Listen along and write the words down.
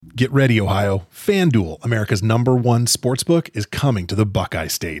Get ready, Ohio. FanDuel, America's #1 sportsbook, is coming to the Buckeye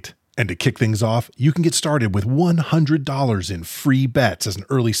State. And to kick things off, you can get started with $100 in free bets as an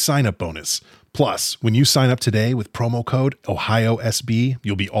early sign-up bonus. Plus, when you sign up today with promo code OhioSB,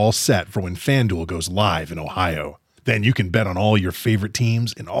 you'll be all set for when FanDuel goes live in Ohio. Then you can bet on all your favorite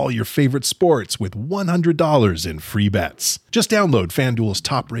teams and all your favorite sports with $100 in free bets. Just download FanDuel's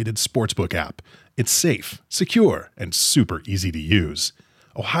top-rated sportsbook app. It's safe, secure, and super easy to use.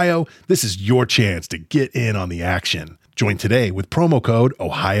 Ohio, this is your chance to get in on the action. Join today with promo code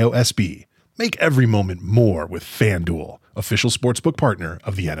OhioSB. Make every moment more with FanDuel, official sportsbook partner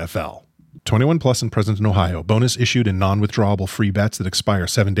of the NFL. 21 plus and present in Ohio. Bonus issued in non-withdrawable free bets that expire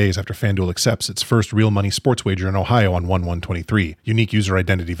 7 days after FanDuel accepts its first real money sports wager in Ohio on 1/1/23. Unique user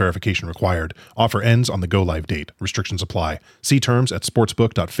identity verification required. Offer ends on the go-live date. Restrictions apply. See terms at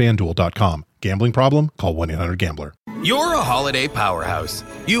sportsbook.fanduel.com. Gambling problem? Call 1-800-GAMBLER. You're a holiday powerhouse.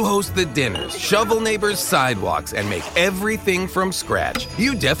 You host the dinners, shovel neighbors' sidewalks, and make everything from scratch.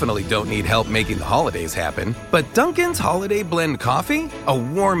 You definitely don't need help making the holidays happen. But Dunkin's Holiday Blend Coffee? A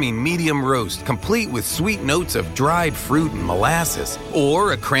warming medium roast complete with sweet notes of dried fruit and molasses.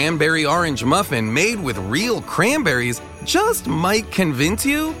 Or a cranberry orange muffin made with real cranberries just might convince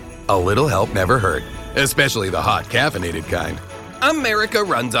you a little help never hurt. Especially the hot caffeinated kind. America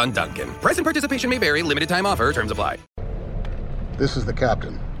runs on Dunkin'. Price and participation may vary. Limited time offer. Terms apply. This is the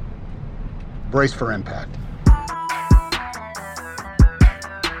captain. Brace for impact.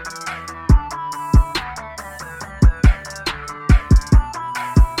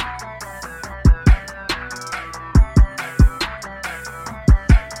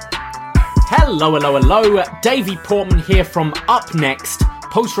 Hello. Davey Portman here from Up Next,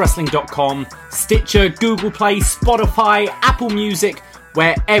 postwrestling.com, Stitcher, Google Play, Spotify, Apple Music,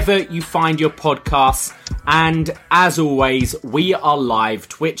 wherever you find your podcasts. And as always, we are live,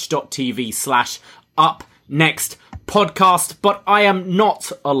 twitch.tv/UpNextPodcast. But I am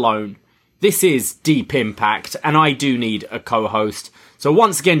not alone. This is Deep Impact, and I do need a co-host. So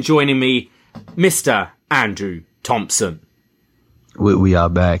once again joining me, Mr. Andrew Thompson. We are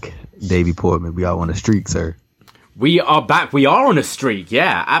back. Davey Portman, we are on a streak, sir. We are back. We are on a streak.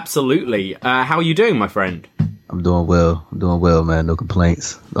 Yeah, absolutely. How are you doing, my friend? I'm doing well, man. No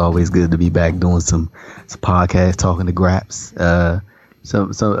complaints. Always good to be back doing some podcast, talking to Graps. A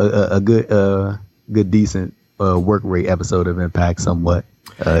good decent work rate episode of Impact. Somewhat.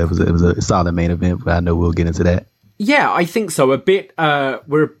 It was a solid main event, but I know we'll get into that. Yeah, I think so. A bit.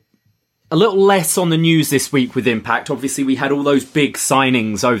 We're a little less on the news this week with Impact. Obviously, we had all those big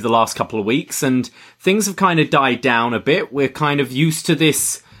signings over the last couple of weeks, and things have kind of died down a bit. We're kind of used to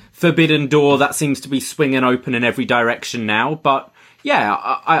this forbidden door that seems to be swinging open in every direction now. But yeah,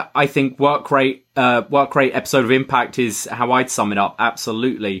 I think work rate episode of Impact is how I'd sum it up.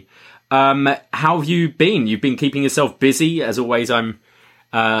 Absolutely. How have you been? You've been keeping yourself busy. As always, I'm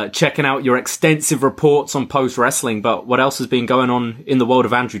checking out your extensive reports on Post Wrestling. But what else has been going on in the world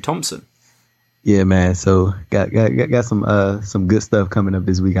of Andrew Thompson? Yeah, man. So got some good stuff coming up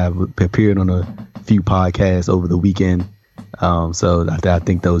this week. I've appeared on a few podcasts over the weekend. So I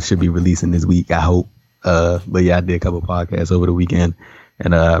think those should be releasing this week, I hope. But yeah, I did a couple podcasts over the weekend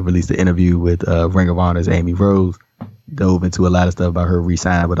and released an interview with Ring of Honor's Amy Rose. Dove into a lot of stuff about her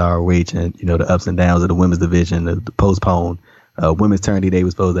re-sign with ROH and, the ups and downs of the women's division, the postpone women's tourney they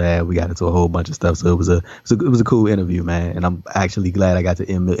was supposed to have. We got into a whole bunch of stuff. So it was a cool interview, man. And I'm actually glad I got to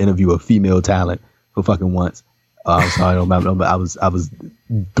interview a female talent for fucking once. I was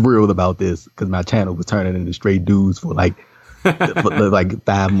thrilled about this because my channel was turning into straight dudes for like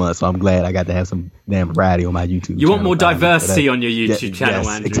 5 months. So I'm glad I got to have some damn variety on my YouTube channel. You want more diversity on your YouTube channel, yes,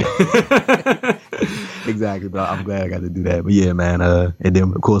 Andrew. Exactly, but I'm glad I got to do that. But yeah, man. And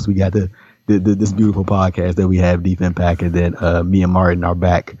then of course we got this beautiful podcast that we have, Deep Impact, and then me and Martin are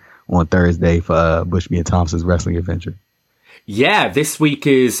back on Thursday for Bushby and Thompson's wrestling adventure. Yeah, this week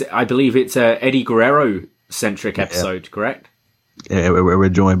is, I believe it's Eddie Guerrero centric episode, correct? Yeah, we're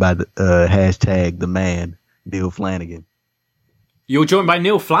joined by the hashtag the man, Neil Flanagan. You're joined by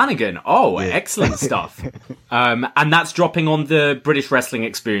Neil Flanagan. Oh, yeah. Excellent stuff. And that's dropping on the British Wrestling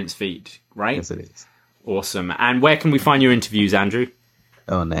Experience feed, right? Yes, it is. Awesome. And where can we find your interviews, Andrew?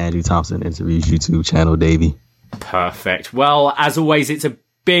 On the Andrew Thompson Interviews YouTube channel, Davey. Perfect. Well, as always, it's a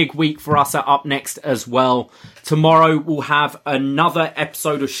big week for us at Up Next as well. Tomorrow we'll have another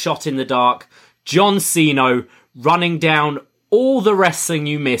episode of Shot in the Dark. John Cena running down all the wrestling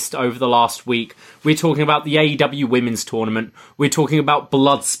you missed over the last week. We're talking about the AEW Women's Tournament. We're talking about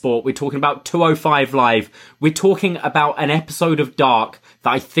Bloodsport. We're talking about 205 Live. We're talking about an episode of Dark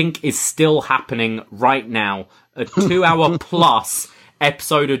that I think is still happening right now. A 2-hour plus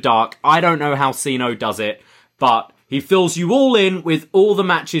episode of Dark. I don't know how Cino does it, but he fills you all in with all the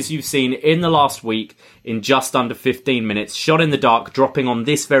matches you've seen in the last week in just under 15 minutes. Shot in the Dark, dropping on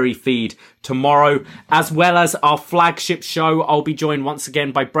this very feed tomorrow, as well as our flagship show. I'll be joined once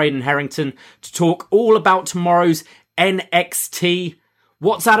again by Braden Harrington to talk all about tomorrow's NXT.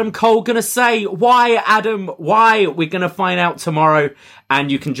 What's Adam Cole going to say? Why, Adam? Why? We're going to find out tomorrow. And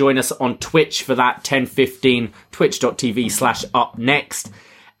you can join us on Twitch for that 10:15, twitch.tv/upnext.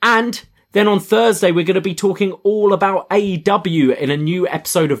 And then on Thursday, we're going to be talking all about AEW in a new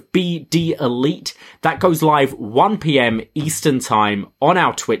episode of BD Elite. That goes live 1 p.m. Eastern Time on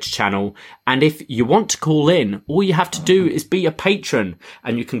our Twitch channel. And if you want to call in, all you have to do is be a patron.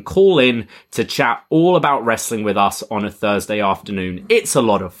 And you can call in to chat all about wrestling with us on a Thursday afternoon. It's a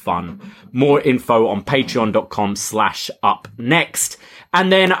lot of fun. More info on patreon.com/upnext. And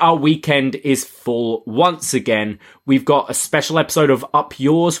then our weekend is full once again. We've got a special episode of Up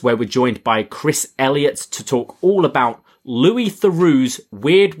Yours where we're joined by Chris Elliott to talk all about Louis Theroux's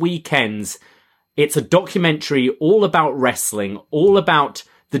Weird Weekends. It's a documentary all about wrestling, all about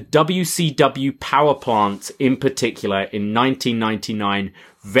the WCW power plant in particular in 1999.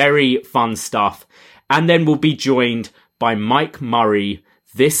 Very fun stuff. And then we'll be joined by Mike Murray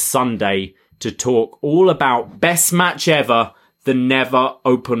this Sunday to talk all about best match ever, the Never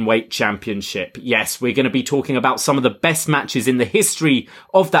Openweight Championship. Yes, we're going to be talking about some of the best matches in the history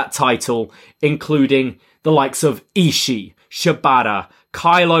of that title, including the likes of Ishii, Shibata,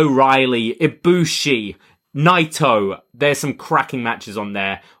 Kyle O'Reilly, Ibushi, Naito. There's some cracking matches on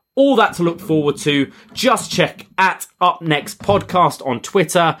there. All that to look forward to. Just check at Up Next Podcast on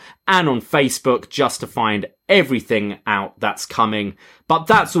Twitter and on Facebook just to find everything out that's coming. But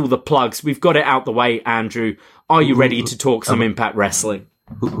that's all the plugs. We've got it out the way, Andrew. Are you ready to talk some Impact Wrestling?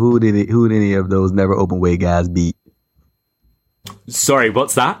 Who did any of those Never Openweight guys beat? Sorry,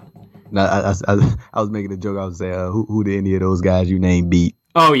 what's that? No, I was making a joke. I was saying, who did any of those guys you named beat?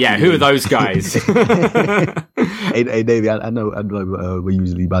 Oh yeah, who are those guys? Hey, Davey, I know we're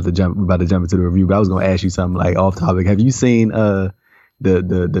usually about to jump into the review, but I was going to ask you something like off topic. Have you seen the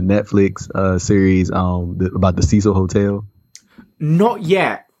Netflix series about the Cecil Hotel? Not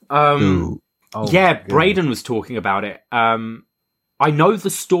yet. Dude. Oh, yeah, Braden was talking about it. I know the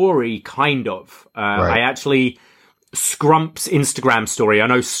story, kind of. Right. I actually... Scrump's Instagram story. I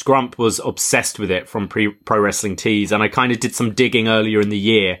know Scrump was obsessed with it from Pro Wrestling Tees, and I kind of did some digging earlier in the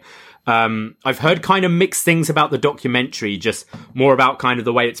year. I've heard kind of mixed things about the documentary, just more about kind of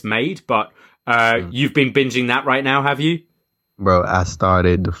the way it's made, but you've been binging that right now, have you? Bro, I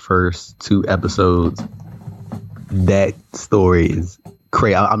started the first 2 episodes. That story is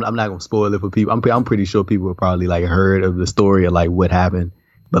crazy. I'm not going to spoil it for people. I'm pretty sure people have probably like heard of the story or like what happened,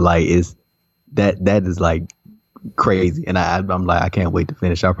 but like that is like crazy, and I'm like, I can't wait to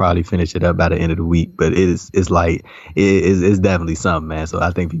finish. I'll probably finish it up by the end of the week, but it's definitely something, man. So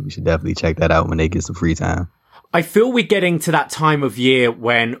I think people should definitely check that out when they get some free time. I feel we're getting to that time of year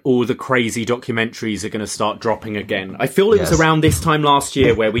when all the crazy documentaries are going to start dropping again. I feel it was around this time last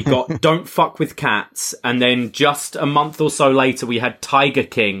year where we got Don't Fuck With Cats, and then just a month or so later we had Tiger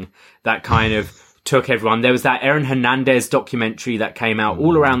King that kind of took everyone. There was that Aaron Hernandez documentary that came out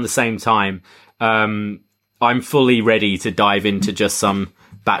all around the same time. I'm fully ready to dive into just some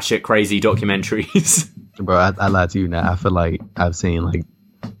batshit crazy documentaries. Bro, I lied to you now. I feel like I've seen like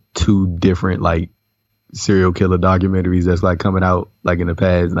 2 different like serial killer documentaries that's like coming out like in the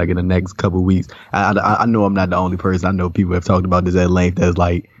past, like in the next couple of weeks. I know I'm not the only person. I know people have talked about this at length that's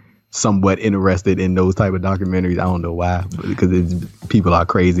like somewhat interested in those type of documentaries. I don't know why, because people are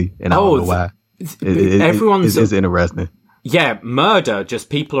crazy, and I don't know why. It's interesting. Yeah, murder, just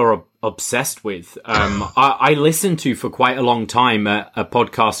people are obsessed with. I listened to for quite a long time a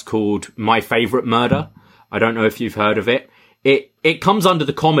podcast called My Favorite Murder. I don't know if you've heard of it. It comes under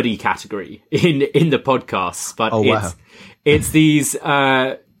the comedy category in the podcasts, but it's these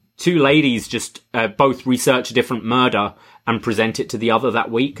 2 ladies just both research a different murder and present it to the other that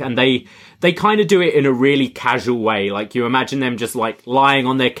week, and they kind of do it in a really casual way. Like, you imagine them just like lying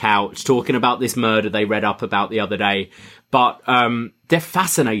on their couch talking about this murder they read up about the other day. But they're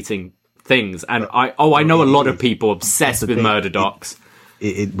fascinating things, and I know a lot of people obsessed with murder docs.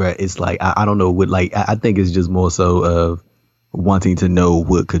 It's like I don't know what, like I think it's just more so of wanting to know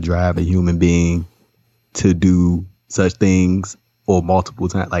what could drive a human being to do such things or multiple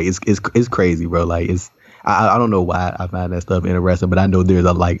times. Like it's crazy, bro. Like I don't know why I find that stuff interesting, but I know there's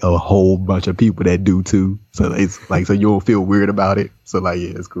a whole bunch of people that do too. So it's like, so you don't feel weird about it. So like, yeah,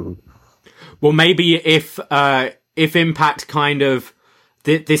 it's cool. Well, maybe if Impact kind of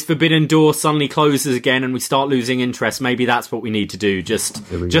this forbidden door suddenly closes again and we start losing interest, maybe that's what we need to do. Just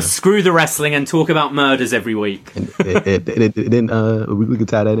screw the wrestling and talk about murders every week. And then we could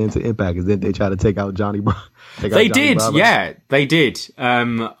tie that into Impact, because then they try to take out Johnny Bravo. They did.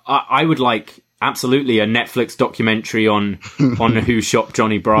 I would like absolutely a Netflix documentary on who shot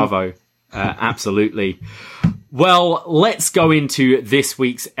Johnny Bravo. Absolutely. Well, let's go into this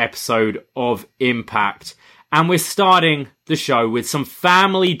week's episode of Impact. And we're starting the show with some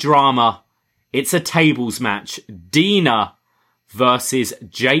family drama. It's a tables match. Dina versus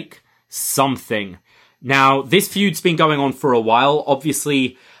Jake something. Now, this feud's been going on for a while.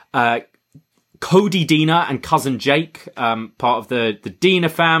 Obviously, Cody Dina and cousin Jake, part of the Dina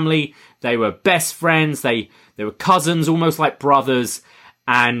family. They were best friends. They were cousins, almost like brothers.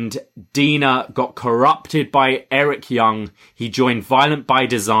 And Dina got corrupted by Eric Young. He joined Violent by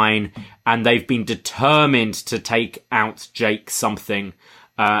Design, and they've been determined to take out Jake something.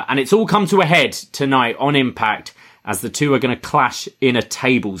 And it's all come to a head tonight on Impact, as the two are going to clash in a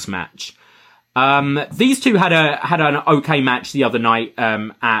tables match. These two had an okay match the other night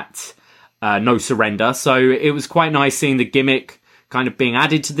at No Surrender, so it was quite nice seeing the gimmick kind of being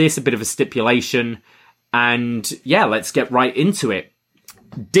added to this, a bit of a stipulation. And yeah, let's get right into it.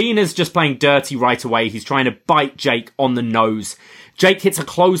 Dina's just playing dirty right away. He's trying to bite Jake on the nose. Jake hits a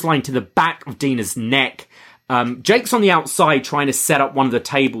clothesline to the back of Dina's neck. Jake's on the outside trying to set up one of the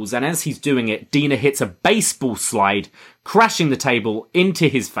tables, and as he's doing it, Dina hits a baseball slide, crashing the table into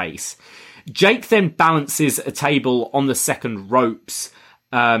his face. Jake then balances a table on the second ropes,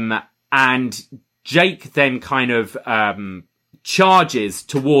 and Jake then kind of charges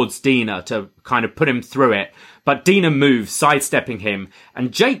towards Dina to kind of put him through it. But Dina moves, sidestepping him,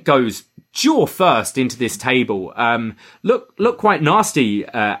 and Jake goes jaw first into this table. Look quite nasty,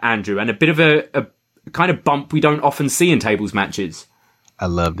 Andrew, and a bit of a kind of bump we don't often see in tables matches. I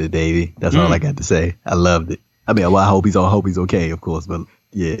loved it, Davey. That's all I got to say. I loved it. I mean, well, I hope he's okay, of course, but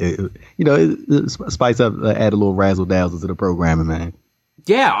yeah, spice up, add a little razzle dazzle to the programming, man.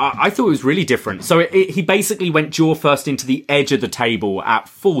 Yeah, I thought it was really different. So he basically went jaw first into the edge of the table at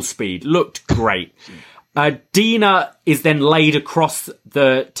full speed. Looked great. Dina is then laid across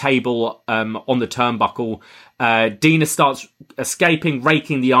the table on the turnbuckle. Dina starts escaping,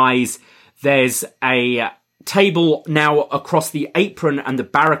 raking the eyes. There's a table now across the apron and the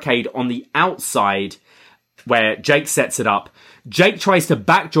barricade on the outside where Jake sets it up. Jake tries to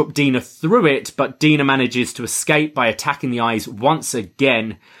backdrop Dina through it, but Dina manages to escape by attacking the eyes once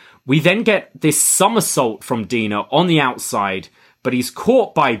again. We then get this somersault from Dina on the outside, but he's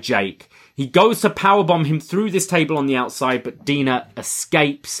caught by Jake. He goes to powerbomb him through this table on the outside, but Dina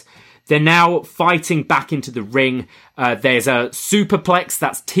escapes. They're now fighting back into the ring. There's a superplex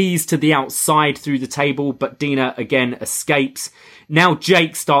that's teased to the outside through the table, but Dina again escapes. Now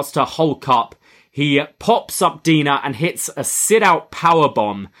Jake starts to hulk up. He pops up Dina and hits a sit-out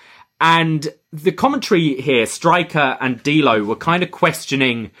powerbomb. And the commentary here, Stryker and D'Lo, were kind of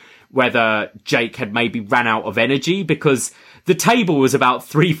questioning whether Jake had maybe ran out of energy, because the table was about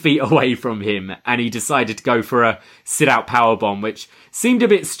 3 feet away from him and he decided to go for a sit-out powerbomb, which seemed a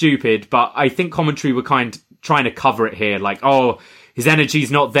bit stupid, but I think commentary were kind of trying to cover it here, like, oh, his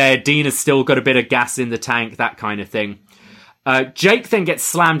energy's not there, Dina's still got a bit of gas in the tank, that kind of thing. Jake then gets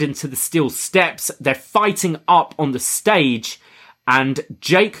slammed into the steel steps. They're fighting up on the stage, and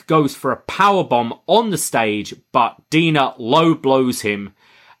Jake goes for a powerbomb on the stage, but Dina low blows him,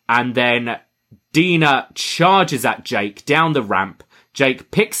 and then Dina charges at Jake down the ramp. Jake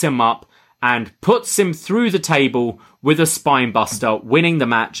picks him up and puts him through the table with a spinebuster, winning the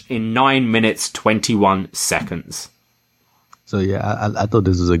match in 9 minutes, 21 seconds. So yeah, I thought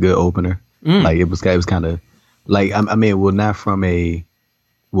this was a good opener. Like it was kind of like, I mean, well, not from a,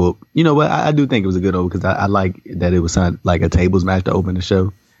 well, you know what? I do think it was a good opener because I like that it was like a tables match to open the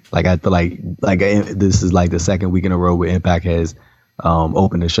show. Like I feel like this is like the second week in a row where Impact has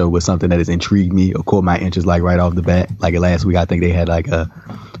opened the show with something that has intrigued me or caught my interest like right off the bat. Like last week, I think they had like I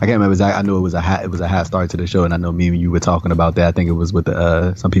can't remember. I know it was a hot start to the show, and I know me and you were talking about that. I think it was with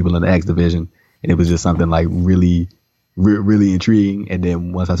some people in the X division, and it was just something like really intriguing. And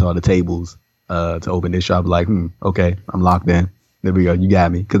then once I saw the tables to open this show, I was like, okay, I'm locked in. There we go. You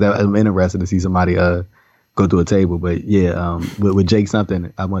got me. Because I'm interested to see somebody go to a table. But yeah, with Jake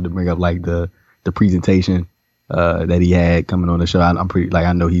something, I wanted to bring up like the presentation that he had coming on the show. I'm pretty like,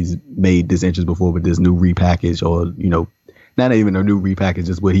 I know he's made this interest before with this new repackage, or you know, not even a new repackage,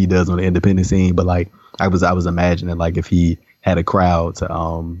 just what he does on the independent scene. But like I was imagining like if he had a crowd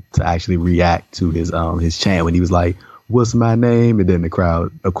to actually react to his chant when he was like, "What's my name?" and then the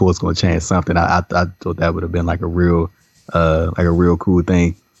crowd, of course, going to chant something. I thought that would have been like a real like a real cool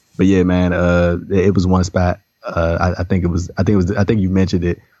thing. But yeah, man, it was one spot. I think you mentioned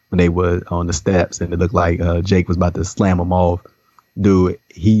it when they were on the steps and it looked like Jake was about to slam him off. Dude,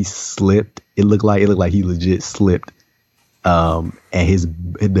 he slipped. It looked like he legit slipped. And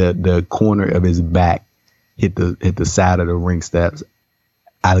the corner of his back hit the side of the ring steps.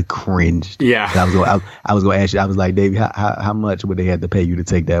 I cringed. Yeah. And I was going to ask you. I was like, Davey, how much would they have to pay you to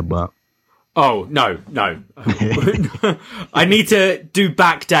take that bump? Oh, no. I need to do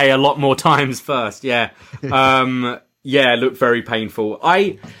back day a lot more times first. Yeah. Yeah, it looked very painful.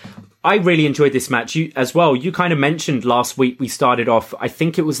 I really enjoyed this match as well. You kind of mentioned last week we started off, I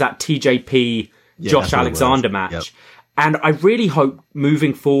think it was that TJP Josh Alexander match. Yep. And I really hope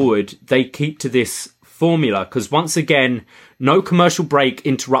moving forward they keep to this formula, because once again, no commercial break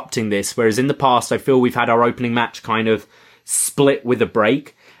interrupting this, whereas in the past I feel we've had our opening match kind of split with a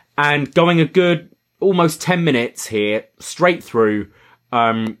break. And going a good almost 10 minutes here, straight through,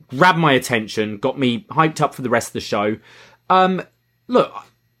 grabbed my attention, got me hyped up for the rest of the show. Look,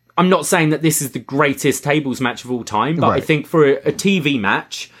 I'm not saying that this is the greatest tables match of all time, but right. I think for a TV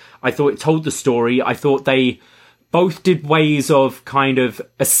match, I thought it told the story. I thought they both did ways of kind of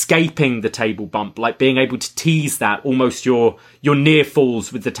escaping the table bump, like being able to tease that, almost your near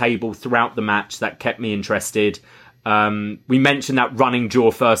falls with the table throughout the match. That kept me interested. We mentioned that running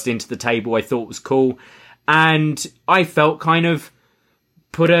jaw first into the table I thought was cool. And I felt kind of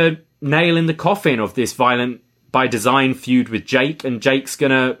put a nail in the coffin of this Violent by Design feud with Jake, and Jake's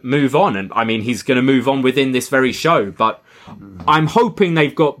going to move on. And I mean, he's going to move on within this very show, but I'm hoping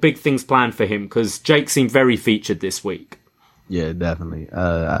they've got big things planned for him, because Jake seemed very featured this week. Yeah, definitely.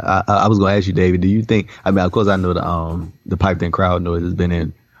 I was going to ask you, David, do you think, I mean, of course I know the piped in crowd noise has been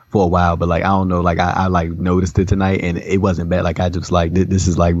in for a while, but like, I don't know, like I like noticed it tonight and it wasn't bad. Like I just like, this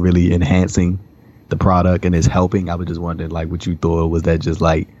is like really enhancing the product and it's helping. I was just wondering like what you thought. Was that just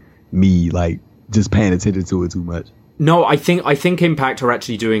like me, like just paying attention to it too much? No, I think Impact are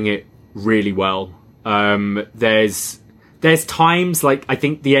actually doing it really well. There's times, like I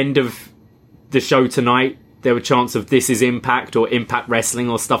think the end of the show tonight, there were chants of This Is Impact or Impact Wrestling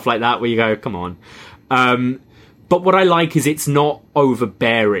or stuff like that, where you go, come on. But what I like is it's not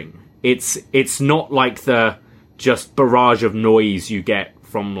overbearing. It's not like the just barrage of noise you get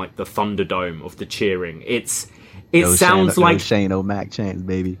from like the Thunderdome of the cheering. It sounds like Shane O'Mac chants,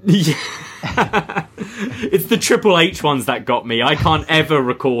 baby. Yeah. It's the Triple H ones that got me. I can't ever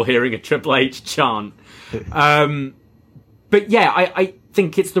recall hearing a Triple H chant. But yeah, I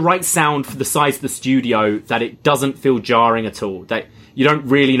think it's the right sound for the size of the studio, that it doesn't feel jarring at all. That you don't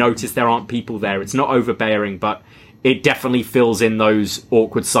really notice there aren't people there. It's not overbearing, but it definitely fills in those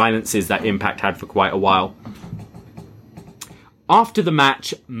awkward silences that Impact had for quite a while. After the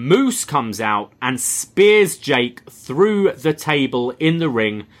match, Moose comes out and spears Jake through the table in the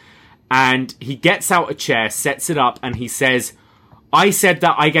ring, and he gets out a chair, sets it up, and he says, I said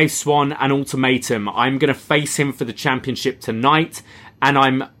that I gave Swan an ultimatum. I'm going to face him for the championship tonight, and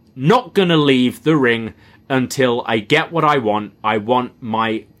I'm not going to leave the ring until I get what I want. I want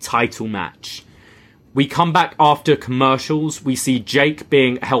my title match. We come back after commercials. We see Jake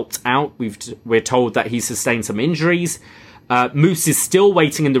being helped out. We're told that he sustained some injuries. Moose is still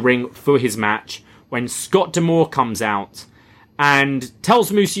waiting in the ring for his match when Scott D'Amore comes out and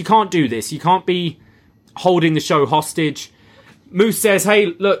tells Moose, you can't do this. You can't be holding the show hostage. Moose says, hey,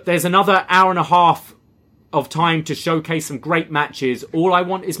 look, there's another hour and a half of time to showcase some great matches. All I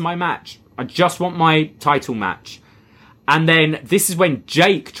want is my match. I just want my title match. And then this is when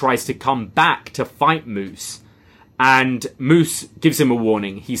Jake tries to come back to fight Moose. And Moose gives him a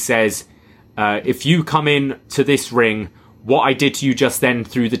warning. He says, if you come in to this ring, what I did to you just then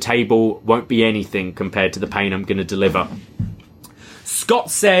through the table won't be anything compared to the pain I'm going to deliver.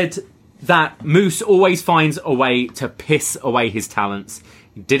 Scott said that Moose always finds a way to piss away his talents.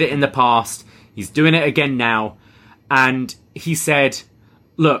 He did it in the past. He's doing it again now. And he said,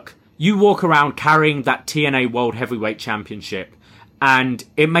 look, you walk around carrying that TNA World Heavyweight Championship, and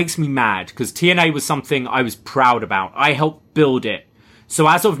it makes me mad because TNA was something I was proud about. I helped build it. So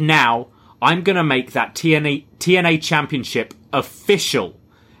as of now, I'm going to make that TNA Championship official,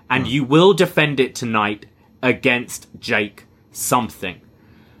 and you will defend it tonight against Jake something.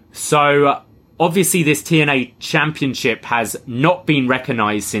 So obviously this TNA Championship has not been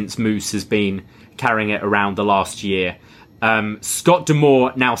recognized since Moose has been carrying it around the last year. Scott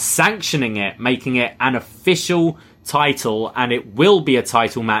D'Amore now sanctioning it, making it an official title, and it will be a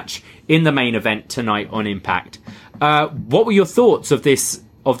title match in the main event tonight on Impact. What were your thoughts of this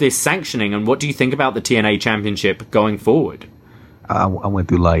sanctioning, and what do you think about the TNA Championship going forward? I went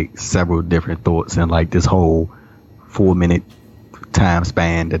through like several different thoughts, and like this whole 4-minute time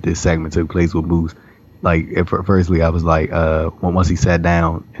span that this segment took place with Moose. Like, firstly, I was like, once he sat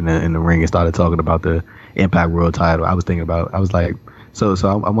down in the ring and started talking about the Impact World Title, I was like, so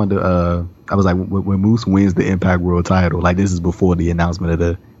I wonder, I was like, when Moose wins the Impact World Title, like, this is before the announcement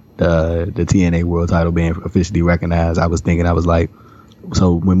of the TNA World Title being officially recognized. I was like,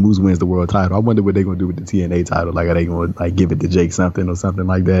 so when Moose wins the world title, I wonder what they're gonna do with the TNA title. Like, are they gonna like give it to Jake something or something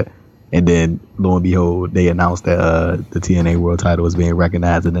like that? And then lo and behold, they announced that the TNA World Title was being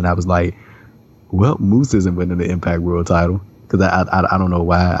recognized. And then I was like, well, Moose isn't winning the Impact World Title, because I don't know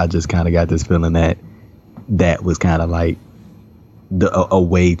why. I just kind of got this feeling that was kind of like a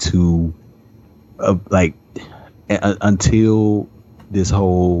way to until this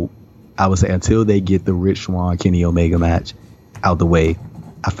whole, I would say, until they get the Rich Swann Kenny Omega match out the way,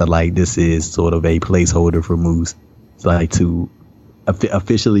 I feel like this is sort of a placeholder for Moose. It's like to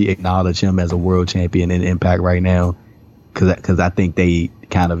officially acknowledge him as a world champion in Impact right now, because I think they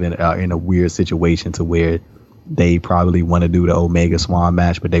kind of are in a weird situation to where they probably want to do the Omega Swann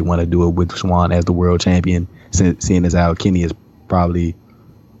match, but they want to do it with Swann as the world champion, seeing as how Kenny has probably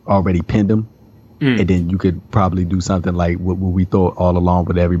already pinned him. And then you could probably do something like what we thought all along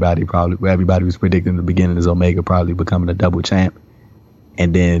with everybody was predicting in the beginning is Omega probably becoming a double champ.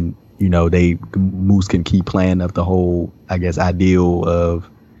 And then, Moose can keep playing up the whole, I guess, ideal of,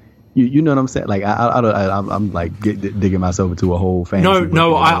 you know what I'm saying? Like, I'm like digging myself into a whole fantasy.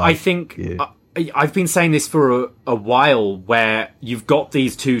 No, I think I've been saying this for a while, where you've got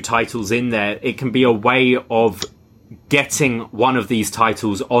these two titles in there. It can be a way of getting one of these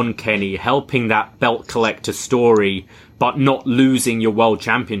titles on Kenny, helping that belt collector story, but not losing your world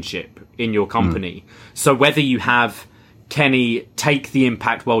championship in your company. So whether you have Kenny take the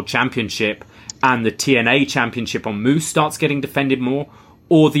Impact World Championship and the TNA Championship on Moose starts getting defended more,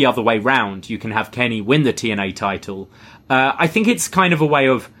 or the other way round, you can have Kenny win the TNA title. I think it's kind of a way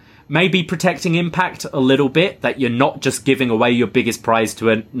of maybe protecting Impact a little bit, that you're not just giving away your biggest prize to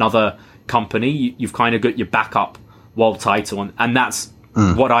another company. You've kind of got your backup world title, and that's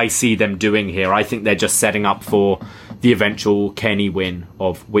what I see them doing here. I think they're just setting up for the eventual Kenny win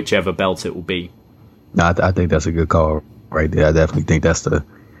of whichever belt it will be. No, I think that's a good call right there. I definitely think that's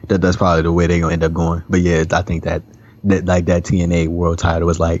probably the way they're gonna end up going. But yeah, I think that like that TNA world title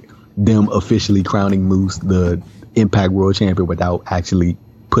was like them officially crowning Moose the Impact World Champion without actually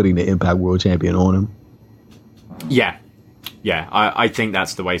putting the Impact World Champion on him. Yeah, I think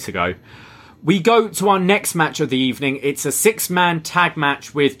that's the way to go. We go to our next match of the evening. It's a 6-man tag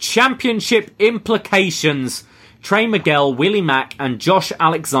match with championship implications. Trey Miguel, Willie Mack, and Josh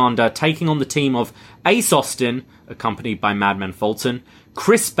Alexander taking on the team of Ace Austin, accompanied by Madman Fulton,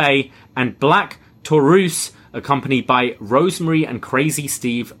 Chris Bay, and Black Taurus, accompanied by Rosemary and Crazy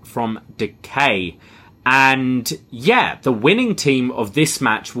Steve from Decay. And yeah, the winning team of this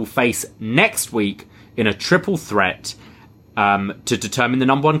match will face next week in a triple threat to determine the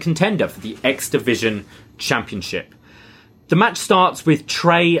number one contender for the X Division Championship. The match starts with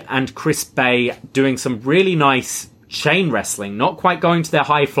Trey and Chris Bay doing some really nice chain wrestling, not quite going to their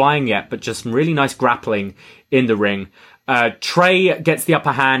high flying yet, but just some really nice grappling in the ring. Trey gets the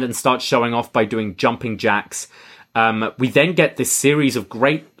upper hand and starts showing off by doing jumping jacks. We then get this series of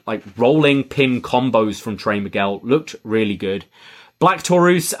great like rolling pin combos from Trey Miguel. Looked really good. Black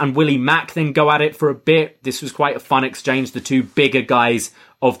Taurus and Willie Mack then go at it for a bit. This was quite a fun exchange. The two bigger guys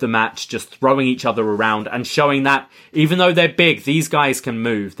of the match just throwing each other around and showing that even though they're big, these guys can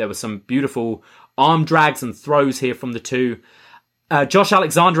move. There were some beautiful arm drags and throws here from the two. Josh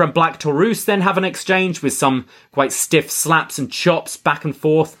Alexander and Black Taurus then have an exchange with some quite stiff slaps and chops back and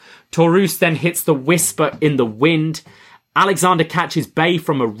forth. Taurus then hits the Whisper in the Wind. Alexander catches Bay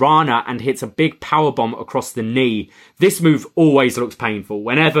from a Rana and hits a big powerbomb across the knee. This move always looks painful.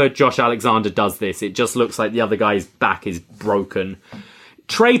 Whenever Josh Alexander does this, it just looks like the other guy's back is broken.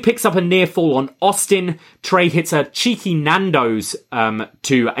 Trey picks up a near fall on Austin. Trey hits a cheeky Nando's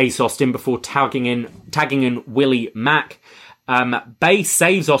to Ace Austin before tagging in Willie Mack. Bay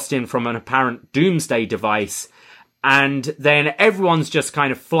saves Austin from an apparent doomsday device. And then everyone's just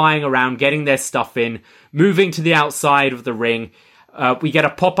kind of flying around, getting their stuff in, moving to the outside of the ring. We get a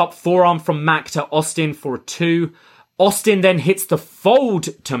pop-up forearm from Mack to Austin for a 2. Austin then hits the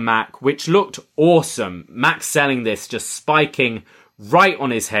fold to Mack, which looked awesome. Mack selling this, just spiking right on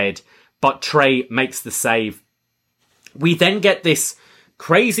his head, but Trey makes the save. We then get this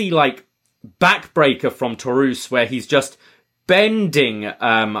crazy, like, backbreaker from Taurus, where he's just bending,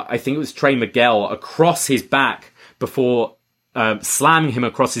 I think it was Trey Miguel, across his back, before slamming him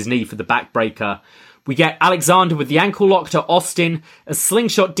across his knee for the backbreaker. We get Alexander with the ankle lock to Austin, a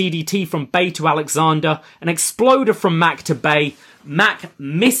slingshot DDT from Bay to Alexander, an exploder from Mac to Bay. Mac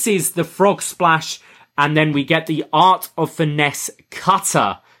misses the frog splash, and then we get the Art of Finesse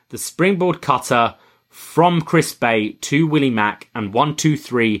cutter, the springboard cutter from Chris Bay to Willie Mack, and 1, 2,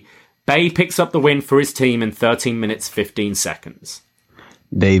 3. Bay picks up the win for his team in 13 minutes, 15 seconds.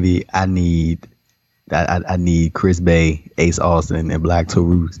 Davey, I need Chris Bay, Ace Austin, and Black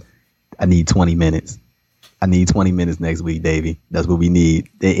Taurus. I need 20 minutes. I need 20 minutes next week, Davey. That's what we need.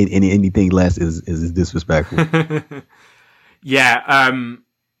 Anything less is disrespectful. Yeah,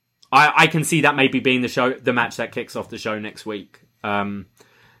 I can see that maybe being the match that kicks off the show next week.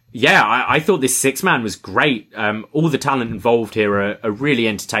 I thought this 6-man was great. All the talent involved here are really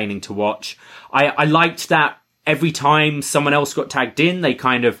entertaining to watch. I liked that every time someone else got tagged in, they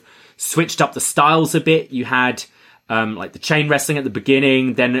kind of switched up the styles a bit. You had like the chain wrestling at the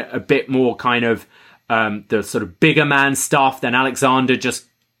beginning, then a bit more kind of the sort of bigger man stuff, then Alexander just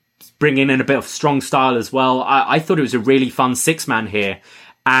bringing in a bit of strong style as well. I thought it was a really fun 6-man here.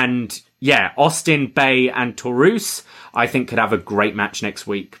 And yeah, Austin, Bay, and Taurus, I think could have a great match next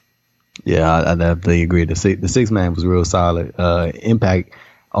week. Yeah, I definitely agree. The 6-man was real solid. Impact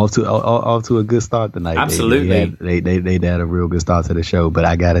off to a good start tonight. Absolutely, they had a real good start to the show. But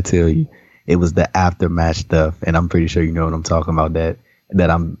I gotta tell you, it was the aftermatch stuff, and I'm pretty sure you know what I'm talking about. That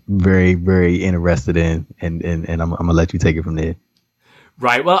I'm very, very interested in, and I'm gonna let you take it from there.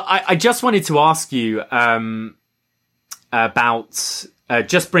 Right. Well, I just wanted to ask you about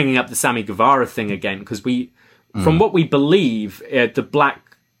just bringing up the Sammy Guevara thing again, because from what we believe, the Black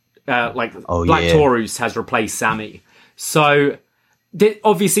Taurus has replaced Sammy. So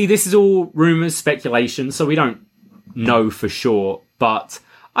obviously this is all rumors, speculation, so we don't know for sure. But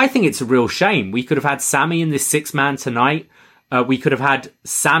I think it's a real shame. We could have had Sammy in this 6-man tonight. We could have had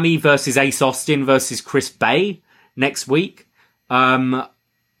Sammy versus Ace Austin versus Chris Bay next week. I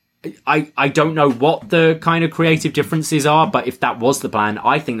don't know what the kind of creative differences are, but if that was the plan,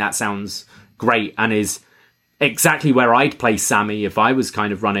 I think that sounds great and is exactly where I'd place Sammy if I was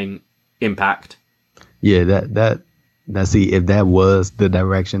kind of running Impact. Yeah, that see, if that was the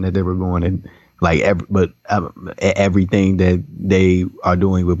direction that they were going in, like everything that they are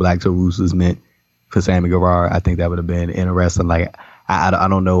doing with Black Taurus is meant for Sammy Guevara. I think that would have been interesting. Like I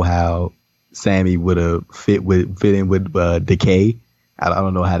don't know how Sammy would have fit in with Decay. I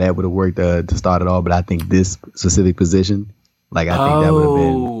don't know how that would have worked to start it all, but I think this specific position, like I think that would have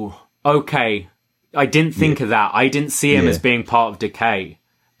been okay. I didn't think of that. I didn't see him as being part of Decay.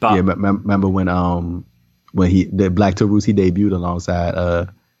 But remember when the Black Taurus, he debuted alongside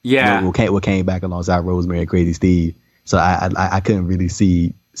what came back alongside Rosemary and Crazy Steve. So I couldn't really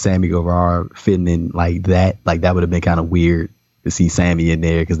see Sammy Guevara fitting in like that. Like that would have been kind of weird to see Sammy in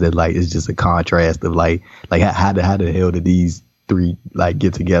there, because they're like, it's just a contrast of like how the hell did these three like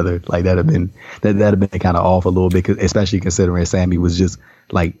get together? Like that'd have been kind of off a little bit, especially considering Sammy was just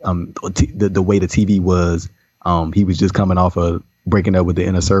like the way the TV was. He was just coming off of breaking up with the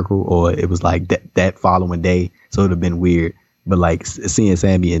Inner Circle, or it was like that following day, so it'd have been weird. But like seeing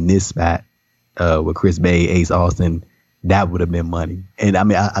Sammy in this spot with Chris Bay, Ace Austin, that would have been money. And I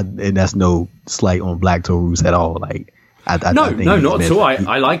mean, and that's no slight on Black Taurus at all. Like I think not at all.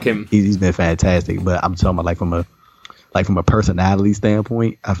 I like him. He's been fantastic. But I'm talking about from a personality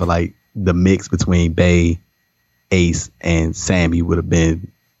standpoint, I feel like the mix between Bay, Ace, and Sammy would have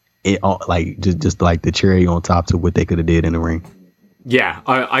been just like the cherry on top to what they could have did in the ring. Yeah,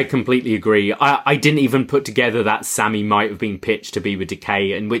 I completely agree. I didn't even put together that Sammy might have been pitched to be with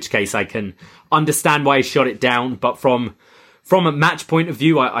Decay, in which case I can understand why he shot it down. But from a match point of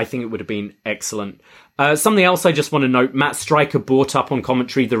view, I think it would have been excellent. Something else I just want to note, Matt Stryker brought up on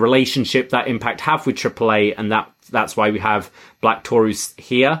commentary the relationship that Impact have with AAA, and that's why we have Black Taurus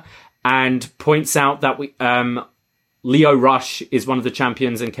here, and points out that Leo Rush is one of the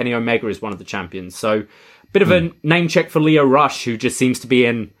champions and Kenny Omega is one of the champions. So bit of a name check for Leo Rush, who just seems to be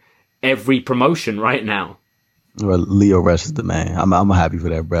in every promotion right now. Well, Leo Rush is the man. I'm happy for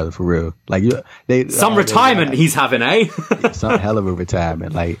that brother, for real. Like some retirement he's having, eh? Some hell of a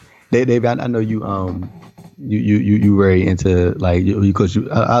retirement. Like Dave, I know you very into because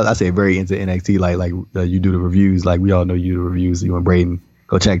I say very into NXT. Like you do the reviews. Like we all know you do the reviews. You and Braden,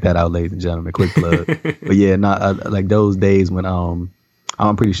 go check that out, ladies and gentlemen. Quick plug. But yeah, like those days when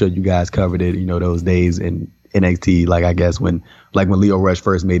I'm pretty sure you guys covered it. You know, those days in NXT, like I guess when Leo Rush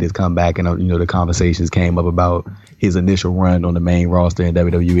first made his comeback, and the conversations came up about his initial run on the main roster in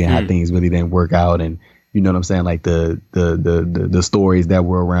WWE and how things really didn't work out, and you know what I'm saying, like the stories that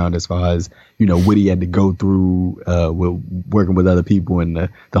were around as far as, you know, what he had to go through with working with other people and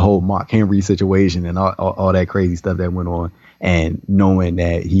the whole Mark Henry situation and all that crazy stuff that went on, and knowing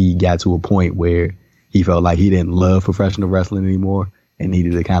that he got to a point where he felt like he didn't love professional wrestling anymore and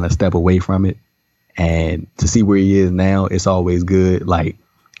needed to kind of step away from it. And to see where he is now, it's always good. I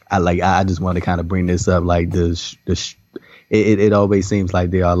just want to kind of bring this up. Like it always seems like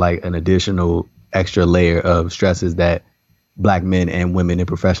there are like an additional extra layer of stresses that black men and women in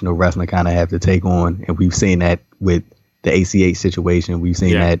professional wrestling kind of have to take on. And we've seen that with the ACH situation. We've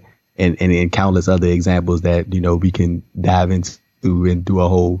seen that in countless other examples that, you know, we can dive into and do a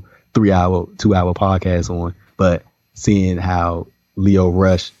whole 2-hour podcast on. But seeing how Lio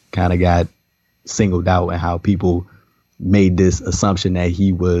Rush kind of got singled out and how people made this assumption that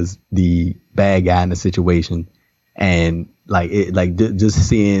he was the bad guy in the situation, and just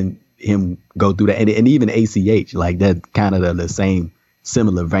seeing him go through that, and even ACH, like that kind of the same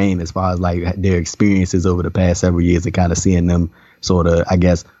similar vein as far as like their experiences over the past several years, and kind of seeing them sort of, I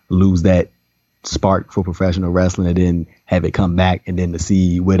guess, lose that spark for professional wrestling and then have it come back, and then to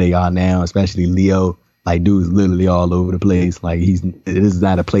see where they are now, especially Leo, like dude's literally all over the place. Like this is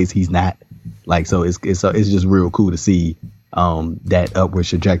not a place he's not. Like, so it's just real cool to see that upward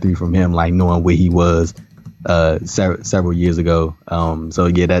trajectory from him, like knowing where he was several years ago. So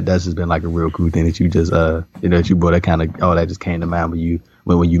yeah, that's just been like a real cool thing that you just that you brought. That kind of all that just came to mind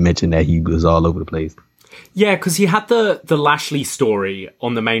when you mentioned that he was all over the place. Yeah, because he had the Lashley story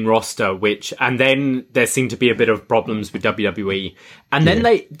on the main roster, and then there seemed to be a bit of problems with WWE, and then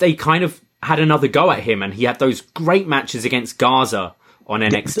they kind of had another go at him, and he had those great matches against Garza on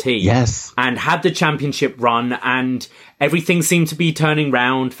NXT. Yes. And had the championship run, and everything seemed to be turning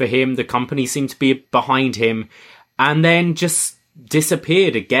round for him. The company seemed to be behind him, and then just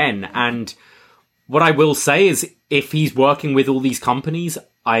disappeared again. And what I will say is, if he's working with all these companies,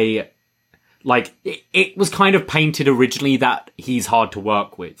 it was kind of painted originally that he's hard to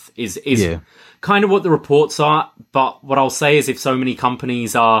work with, is kind of what the reports are. But what I'll say is, if so many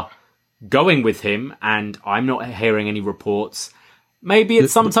companies are going with him, and I'm not hearing any reports, maybe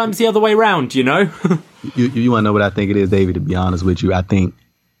it's sometimes the other way around, you know? you want to know what I think it is, David? To be honest with you, I think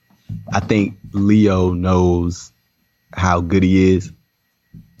Leo knows how good he is.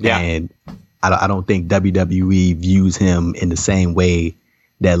 Yeah. And I don't think WWE views him in the same way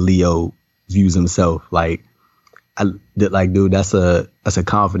that Leo views himself. Like, dude, that's a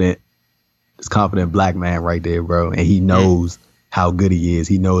confident black man right there, bro. And he knows how good he is.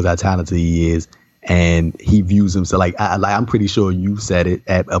 He knows how talented he is. And he views himself like I'm pretty sure you said it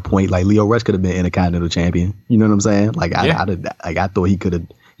at a point, like Lio Rush could have been Intercontinental Champion. You know what I'm saying? Like I thought he could have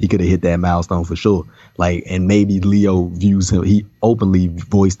hit that milestone for sure. Like, and maybe Leo views him. He openly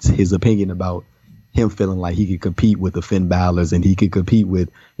voiced his opinion about him feeling like he could compete with the Finn Balor's, and he could compete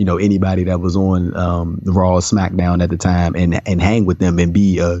with, you know, anybody that was on the Raw or SmackDown at the time, and hang with them and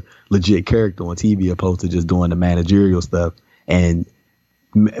be a legit character on TV opposed to just doing the managerial stuff. And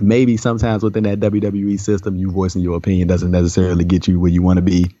maybe sometimes within that WWE system, you voicing your opinion doesn't necessarily get you where you want to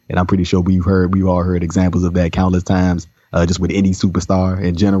be. And I'm pretty sure we've all heard examples of that countless times, just with any superstar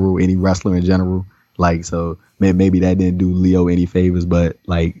in general, any wrestler in general. Like, so maybe that didn't do Leo any favors, but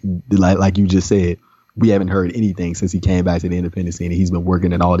like you just said, we haven't heard anything since he came back to the independent scene. He's been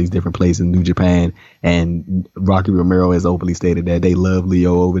working in all these different places in New Japan, and Rocky Romero has openly stated that they love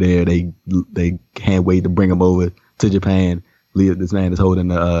Leo over there. They can't wait to bring him over to Japan. Leo, this man is holding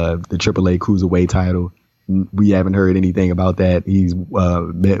the AAA Cruiserweight title. We haven't heard anything about that. He's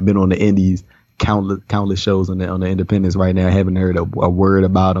been on the Indies, countless shows on the independents right now. Haven't heard a word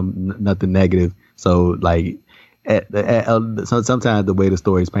about him, nothing negative. So like, sometimes the way the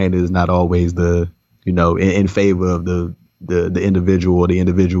story is painted is not always in favor of the individual or the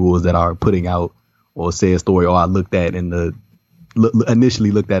individuals that are putting out or say a story, or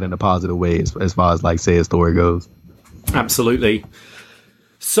initially looked at in a positive way as far as like say a story goes. Absolutely.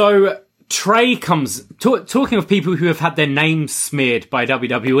 So Trey comes, talking of people who have had their names smeared by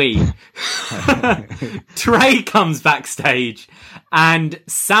WWE, Trey comes backstage and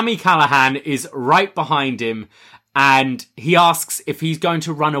Sami Callihan is right behind him, and he asks if he's going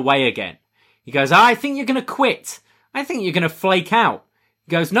to run away again. He goes, I think you're going to quit. I think you're going to flake out.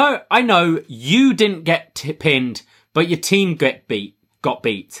 He goes, no, I know you didn't get pinned, but your team got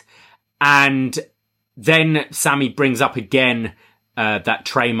beat. And then Sami brings up again that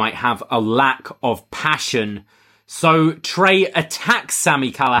Trey might have a lack of passion. So Trey attacks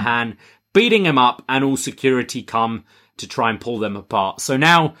Sami Callihan, beating him up, and all security come to try and pull them apart. So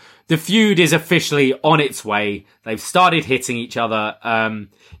now the feud is officially on its way. They've started hitting each other.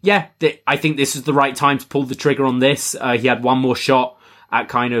 I think this is the right time to pull the trigger on this. He had one more shot at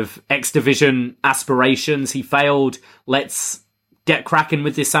kind of X Division aspirations. He failed. Let's get cracking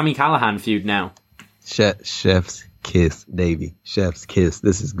with this Sami Callihan feud now. Chef's kiss, Davey. Chef's kiss.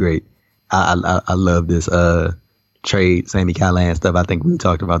 This is great. I love this trade Sami Callihan stuff. I think we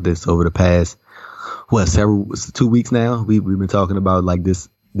talked about this over the past 2 weeks now. We've been talking about like this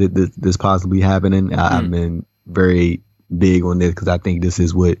possibly happening. I've been very big on this because I think this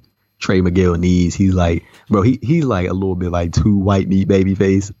is what Trey Miguel needs. He's like, bro, he's like a little bit like too white meat baby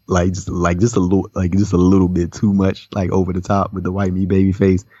face, just a little bit too much, like over the top with the white meat baby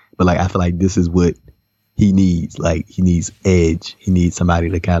face. But like I feel like this is what he needs. Like he needs edge. He needs somebody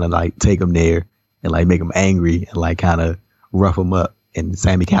to kind of like take him there and like make him angry and like kind of rough him up. And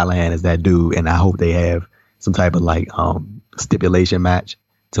Sami Callihan is that dude. And I hope they have some type of like stipulation match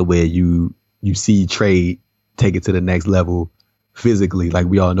to where you see Trey take it to the next level physically. Like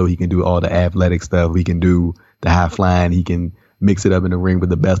we all know he can do all the athletic stuff. He can do the high flying. He can mix it up in the ring with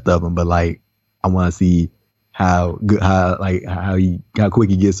the best of them. But like I want to see how quick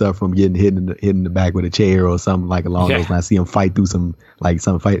he gets up from getting hit in the back with a chair or something like along those lines. I see him fight through some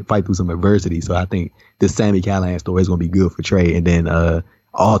adversity. So I think this Sami Callihan story is going to be good for Trey, and then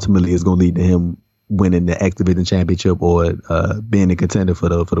ultimately it's going to lead to him winning the X Division Championship or being a contender for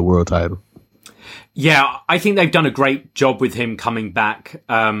the world title. Yeah, I think they've done a great job with him coming back.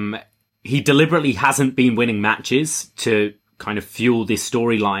 He deliberately hasn't been winning matches to kind of fuel this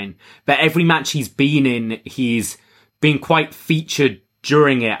storyline, but every match he's been in, he's been quite featured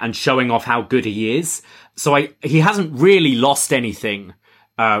during it and showing off how good he is. So he hasn't really lost anything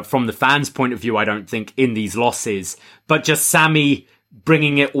from the fans' point of view, I don't think, in these losses, but just Sami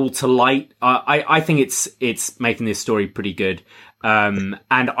bringing it all to light. I think it's making this story pretty good. And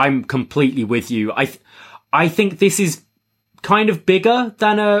I'm completely with you. I think this is kind of bigger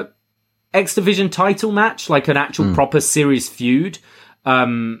than a X Division title match, like an actual proper serious feud.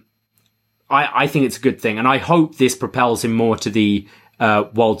 I think it's a good thing, and I hope this propels him more to the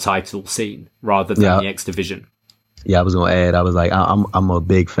world title scene rather than the X Division. Yeah, I was gonna add. I was like, I'm a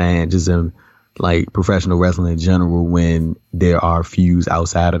big fan just in like professional wrestling in general when there are feuds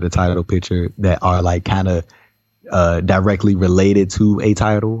outside of the title picture that are like kind of directly related to a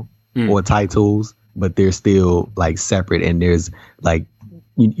title or titles, but they're still like separate, and there's like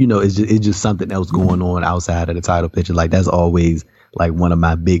it's just something else going on outside of the title picture. Like that's always like one of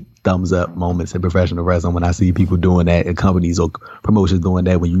my big thumbs up moments in professional wrestling when I see people doing that and companies or promotions doing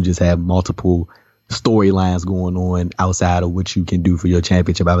that, when you just have multiple storylines going on outside of what you can do for your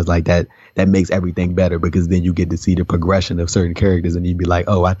championship. I was like, that makes everything better, because then you get to see the progression of certain characters, and you'd be like,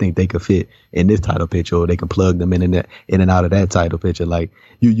 oh, I think they could fit in this title picture, or they can plug them in and out of that title picture. Like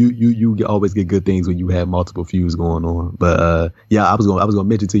you always get good things when you have multiple feuds going on. But I was gonna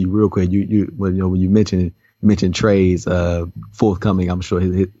mention to you real quick. When you mentioned Trey's forthcoming, I'm sure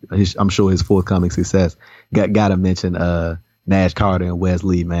his forthcoming success. Gotta mention Nash Carter and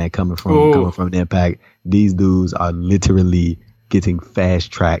Wesley, man, coming from Impact. These dudes are literally getting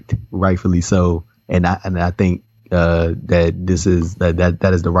fast tracked, rightfully so. And I think that this is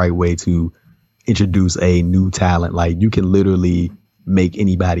that is the right way to introduce a new talent. Like you can literally make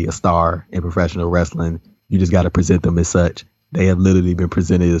anybody a star in professional wrestling. You just got to present them as such. They have literally been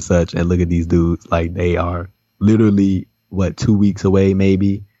presented as such. And look at these dudes. Like they are literally 2 weeks away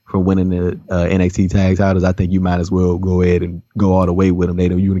maybe from winning the NXT tag titles. I think you might as well go ahead and go all the way with them.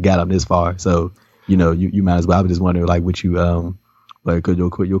 You got them this far, so you might as well. I was just wondering, like, what you your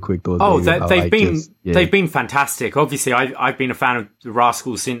quick thoughts. Oh, they've been fantastic. Obviously, I've been a fan of the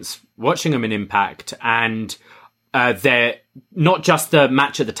Rascals since watching them in Impact, and they're not just the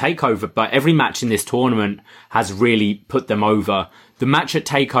match at the Takeover, but every match in this tournament has really put them over. The match at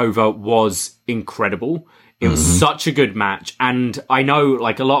Takeover was incredible. It was such a good match. And I know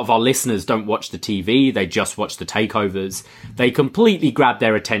like a lot of our listeners don't watch the TV. They just watch the takeovers. They completely grabbed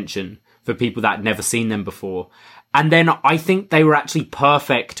their attention for people that had never seen them before. And then I think they were actually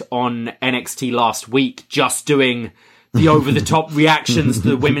perfect on NXT last week, just doing the over-the-top reactions to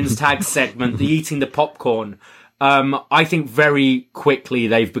the women's tag segment, the eating the popcorn. I think very quickly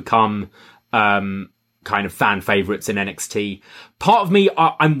they've become kind of fan favorites in NXT. Part of me,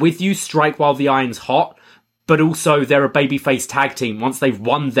 I'm with you, strike while the iron's hot. But also, they're a babyface tag team. Once they've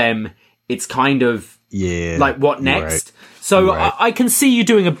won them, it's kind of like, what next? Right. So right. I can see you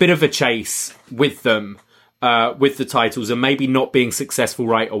doing a bit of a chase with them, with the titles, and maybe not being successful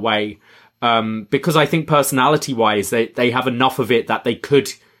right away. Because I think personality-wise, they have enough of it that they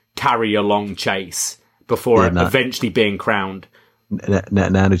could carry a long chase before eventually being crowned.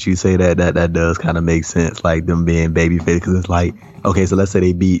 Now that you say that does kind of make sense, like them being babyface, because it's like, okay, so let's say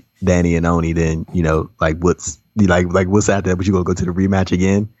they beat Danny and Oni, then like what's after that? But you gonna go to the rematch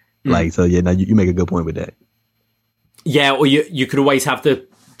again? Like, so yeah, now you make a good point with that. Yeah, or you could always have the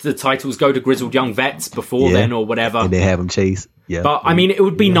titles go to Grizzled Young Vets before then, or whatever, and they have them chase. Yeah, but I mean, it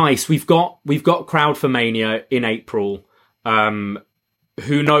would be nice. We've got Crowd for Mania in April.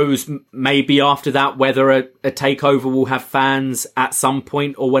 Who knows? Maybe after that, whether a takeover will have fans at some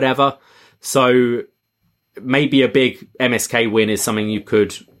point or whatever. So maybe a big MSK win is something you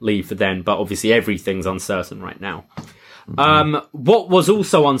could leave for then. But obviously, everything's uncertain right now. What was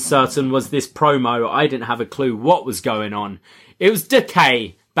also uncertain was this promo. I didn't have a clue what was going on. It was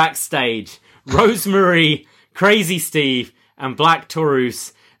Decay backstage. Rosemary, Crazy Steve, and Black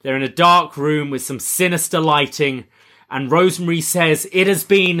Taurus. They're in a dark room with some sinister lighting. And Rosemary says, it has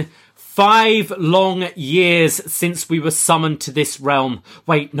been 5 long years since we were summoned to this realm.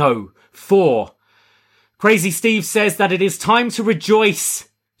 Wait, no, 4. Crazy Steve says that it is time to rejoice.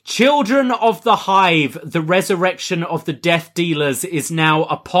 Children of the Hive, the resurrection of the Death Dealers is now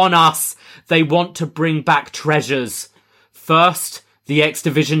upon us. They want to bring back treasures. First, the X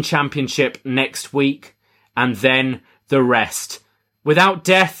Division Championship next week, and then the rest. Without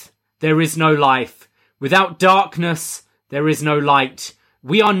death, there is no life. Without darkness, there is no light.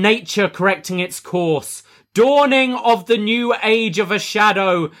 We are nature correcting its course. Dawning of the new age of a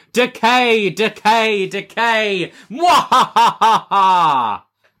shadow. Decay, decay, decay. Mwahahaha!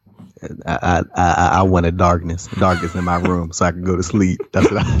 I wanted darkness in my room so I could go to sleep.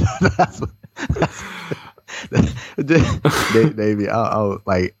 That's what Davey, I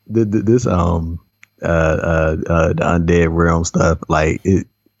like this the undead realm stuff. Like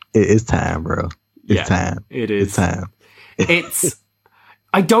it's time, bro. It's time. It is. It's time.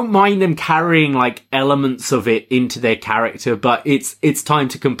 I don't mind them carrying like elements of it into their character, but it's time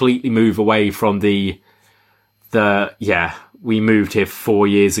to completely move away from we moved here 4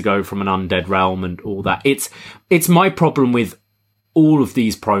 years ago from an undead realm and all that. It's my problem with all of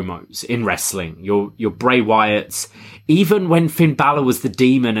these promos in wrestling. Your Bray Wyatts, even when Finn Balor was the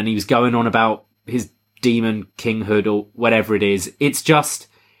demon and he was going on about his demon kinghood or whatever it is, it's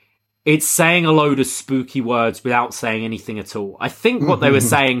saying a load of spooky words without saying anything at all. I think what they were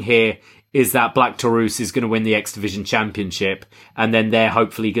saying here is that Black Taurus is going to win the X Division Championship, and then they're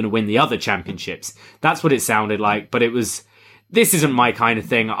hopefully going to win the other championships. That's what it sounded like, but this isn't my kind of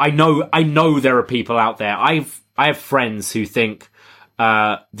thing. I know there are people out there. I have friends who think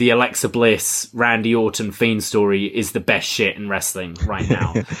the Alexa Bliss, Randy Orton Fiend story is the best shit in wrestling right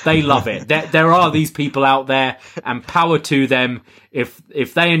now. They love it. There are these people out there, and power to them.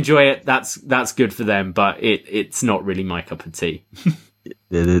 If they enjoy it, that's good for them. But it's not really my cup of tea.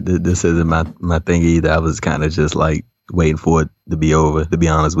 This isn't my thing either. I was kind of just like waiting for it to be over, to be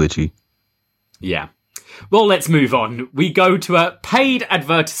honest with you. Yeah. Well, let's move on. We go to a paid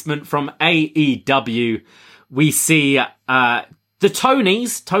advertisement from AEW. We see the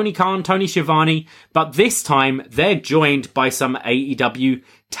Tonys, Tony Khan, Tony Schiavone, but this time they're joined by some AEW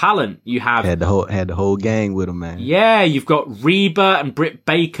talent. You have had the whole gang with them, man. Yeah, you've got Reba and Britt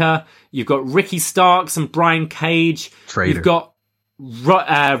Baker. You've got Ricky Starks and Brian Cage. Traitor. You've got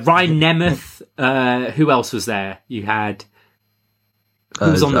Ryan Nemeth. Who else was there? You had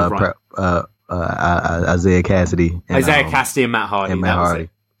who was on the right? Isaiah Cassidy. Isaiah Cassidy and Matt Hardy. And Matt Hardy.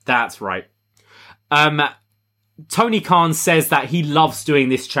 That's right. Tony Khan says that he loves doing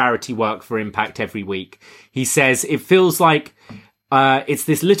this charity work for Impact every week. He says, it feels like it's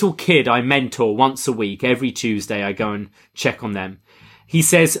this little kid I mentor once a week. Every Tuesday I go and check on them. He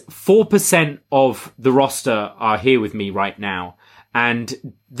says 4% of the roster are here with me right now.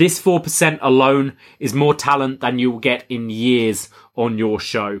 And this 4% alone is more talent than you'll get in years on your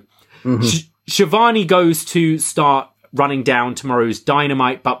show. Mm-hmm. Shivani goes to start running down tomorrow's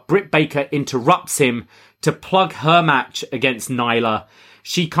Dynamite, but Britt Baker interrupts him to plug her match against Nyla.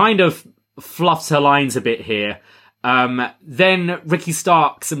 She kind of fluffs her lines a bit here. Then Ricky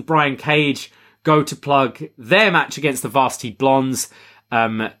Starks and Brian Cage go to plug their match against the Varsity Blondes.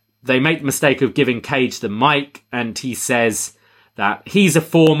 They make the mistake of giving Cage the mic, and he says that he's a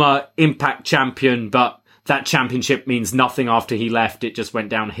former Impact champion, but that championship means nothing after he left. It just went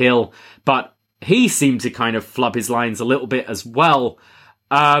downhill. But he seemed to kind of flub his lines a little bit as well.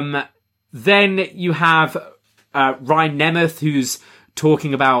 Then you have Ryan Nemeth, who's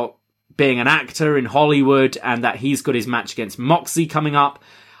talking about being an actor in Hollywood and that he's got his match against Moxley coming up.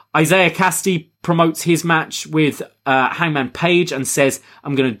 Isaiah Cassidy promotes his match with Hangman Page and says,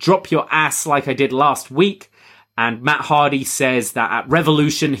 I'm going to drop your ass like I did last week. And Matt Hardy says that at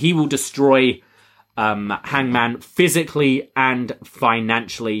Revolution, he will destroy Hangman physically and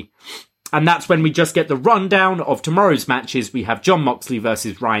financially. And that's when we just get the rundown of tomorrow's matches. We have Jon Moxley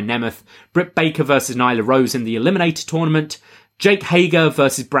versus Ryan Nemeth, Britt Baker versus Nyla Rose in the Eliminator Tournament, Jake Hager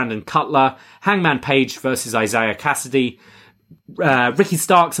versus Brandon Cutler, Hangman Page versus Isaiah Cassidy, Ricky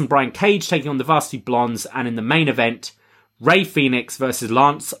Starks and Brian Cage taking on the Varsity Blondes, and in the main event, Rey Fenix versus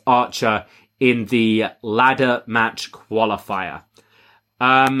Lance Archer in the ladder match qualifier.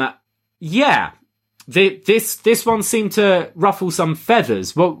 This one seemed to ruffle some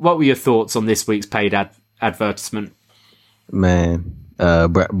feathers. What were your thoughts on this week's paid advertisement? Man,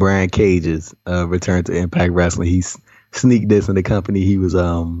 Brian Cage's return to Impact Wrestling. He's sneaked this in the company he was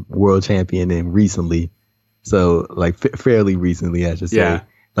world champion in recently. So like fairly recently, I should say. Yeah.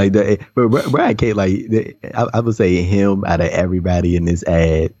 Like but Brian Cage, I would say him out of everybody in this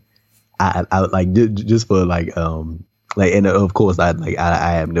ad, I like just for and of course I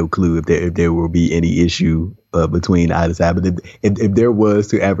have no clue if there will be any issue between either side. But if there was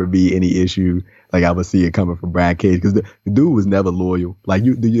to ever be any issue, like I would see it coming from Brian Cage, because the dude was never loyal. Like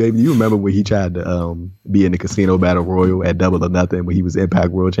do you remember when he tried to be in the Casino Battle Royal at Double or Nothing when he was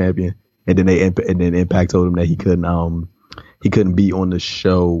Impact World Champion, and then Impact told him that he couldn't be on the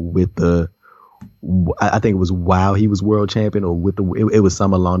show with I think it was while he was world champion or it was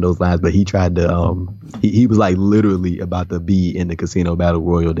some along those lines, but he tried to he was like literally about to be in the Casino Battle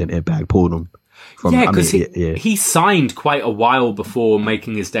Royal, then Impact pulled him from. Yeah, because he signed quite a while before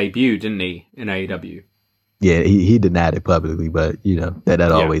making his debut, didn't he, in AEW? Yeah, he denied it publicly, but you know that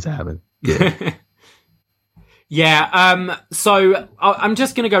always happened. Yeah. Yeah, so I'm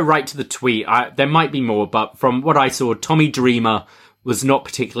just going to go right to the tweet. There might be more, but from what I saw, Tommy Dreamer was not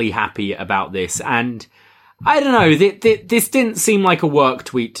particularly happy about this. And I don't know, this didn't seem like a work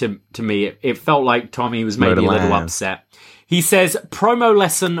tweet to me. It felt like Tommy was maybe a little upset. He says, promo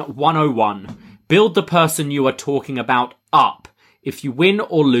lesson 101. Build the person you are talking about up. If you win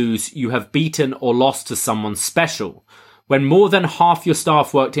or lose, you have beaten or lost to someone special. When more than half your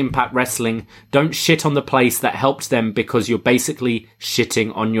staff worked Impact Wrestling, don't shit on the place that helped them because you're basically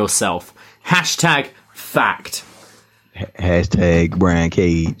shitting on yourself. Hashtag fact. Hashtag Brian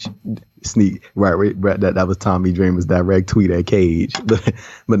Cage. Sneak right. That was Tommy Dreamer's direct tweet at Cage. But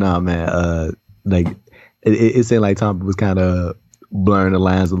nah, man. It seemed like Tommy was kind of blurring the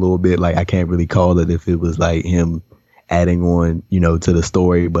lines a little bit. Like I can't really call it if it was like him adding on, to the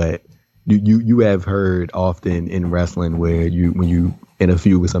story, but. You have heard often in wrestling where when you in a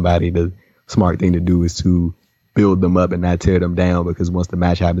feud with somebody, the smart thing to do is to build them up and not tear them down, because once the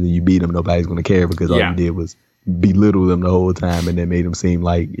match happens and you beat them, nobody's going to care, because all you did was belittle them the whole time and then made them seem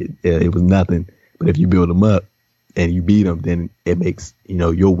like it was nothing. But if you build them up and you beat them, then it makes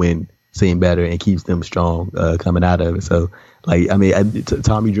your win seem better and keeps them strong coming out of it. So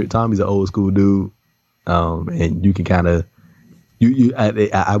Tommy's an old school dude, and you can kind of.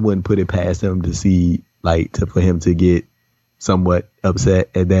 I wouldn't put it past him to see, for him to get somewhat upset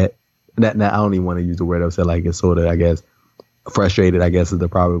at that. Now, I don't even want to use the word upset, it's sort of, I guess, frustrated, I guess is the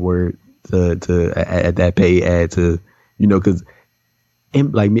proper word to at that pay ad to, because,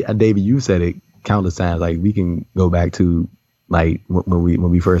 David, you said it countless times, we can go back to, when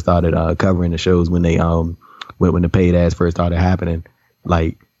we first started covering the shows, when they, when the paid ads first started happening,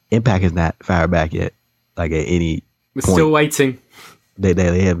 Impact has not fired back yet, at any We're point. Still waiting.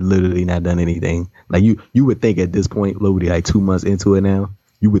 They have literally not done anything. You would think at this point, Lodi, 2 months into it now,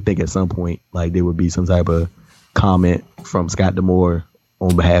 you would think at some point there would be some type of comment from Scott D'Amore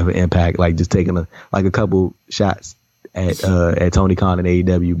on behalf of Impact, just taking a couple shots at Tony Khan and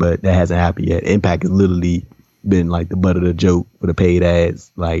AEW, but that hasn't happened yet. Impact has literally been the butt of the joke for the paid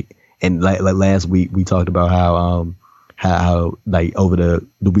ads. And last week we talked about how over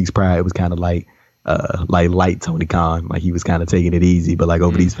the weeks prior it was kind of light Tony Khan, he was kind of taking it easy, but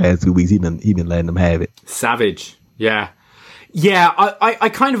over these past 2 weeks he been letting them have it. Savage. Yeah I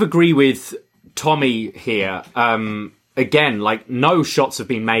kind of agree with Tommy here. Again, no shots have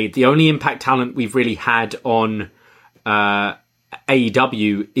been made. The only Impact talent we've really had on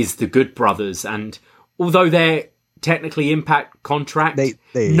AEW is the Good Brothers, and although they're technically Impact contract,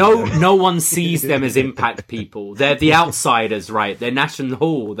 no one sees them as Impact people. They're the outsiders, right? They're National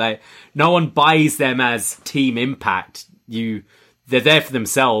Hall. No one buys them as Team Impact. They're there for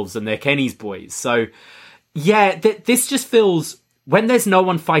themselves, and they're Kenny's boys. So yeah, this just feels, when there's no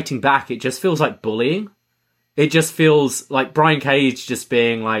one fighting back, it just feels like bullying. It just feels like Brian Cage just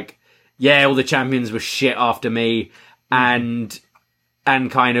being all the champions were shit after me, and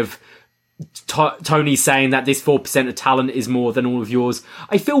kind of Tony saying that this 4% of talent is more than all of yours.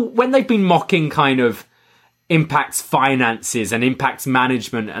 I feel when they've been mocking kind of Impact's finances and Impact's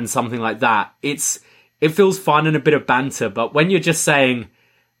management and something like that, it feels fun and a bit of banter. But when you're just saying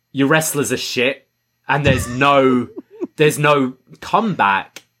your wrestlers are shit and there's no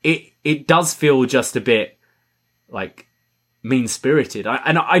comeback, it does feel just a bit like mean-spirited.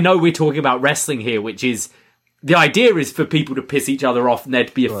 I know we're talking about wrestling here, which is the idea is for people to piss each other off and there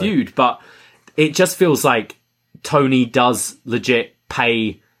to be a feud, but it just feels like Tony does legit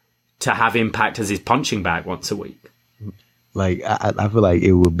pay to have Impact as his punching bag once a week. Like, I feel like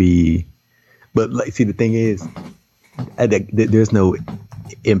it would be, but like, see, the thing is, there's no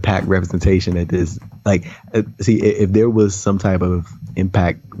Impact representation at this. Like, see, if there was some type of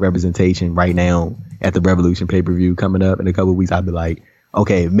Impact representation right now at the Revolution pay-per-view coming up in a couple of weeks, I'd be like,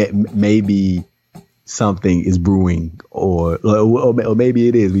 okay, maybe something is brewing, or maybe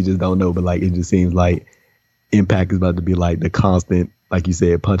it is. We just don't know. But like, it just seems like Impact is about to be like the constant, like you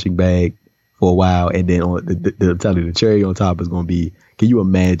said, punching bag for a while, and then on the cherry on top is going to be. Can you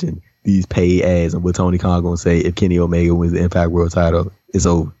imagine these paid ads and what Tony Khan going to say if Kenny Omega wins the Impact World Title? It's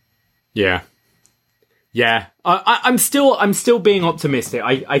over. Yeah. I'm still being optimistic.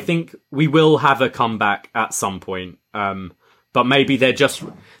 I think we will have a comeback at some point. But maybe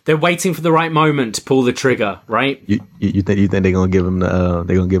they're waiting for the right moment to pull the trigger, right? You think they're gonna give them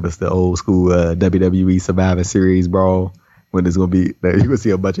they're gonna give us the old school WWE Survivor Series brawl when there's gonna be you're gonna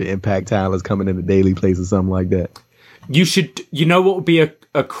see a bunch of Impact talents coming in the daily place or something like that? You know what would be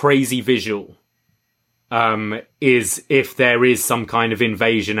a crazy visual is if there is some kind of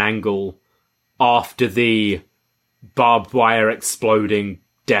invasion angle after the barbed wire exploding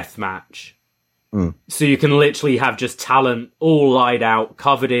death match. So you can literally have just talent all laid out,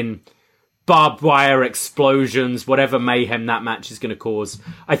 covered in barbed wire explosions, whatever mayhem that match is going to cause.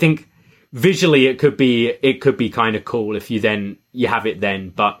 I think visually it could be kind of cool if you have it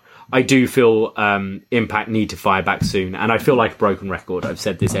then. But I do feel Impact need to fire back soon, and I feel like a broken record. I've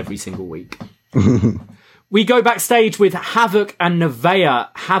said this every single week. We go backstage with Havoc and Nevaeh.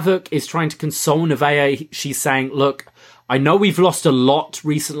 Havoc is trying to console Nevaeh. She's saying, look, I know we've lost a lot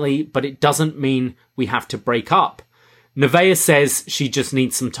recently, but it doesn't mean we have to break up. Nevaeh says she just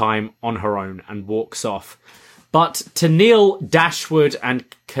needs some time on her own and walks off. But Tenille, Dashwood, and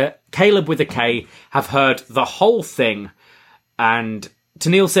Caleb with a K have heard the whole thing. And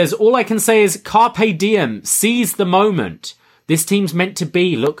Tenille says, all I can say is carpe diem, seize the moment. This team's meant to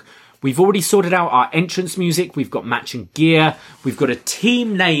be. Look, we've already sorted out our entrance music. We've got matching gear. We've got a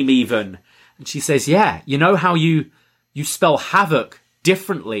team name even. And she says, yeah, you know how you spell havoc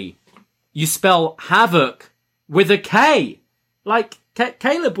differently. You spell havoc with a K. Like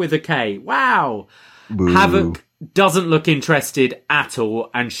Caleb with a K. Wow. Boo. Havoc doesn't look interested at all,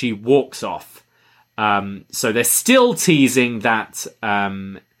 and she walks off. So they're still teasing that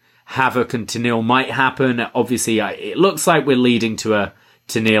Havoc and Tenille might happen. Obviously, it looks like we're leading to a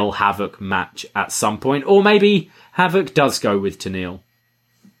Tenille Havoc match at some point. Or maybe Havoc does go with Tenille.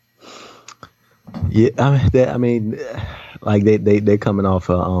 Yeah, I mean, like they're coming off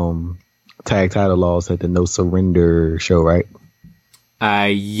a tag title loss at the No Surrender show, right?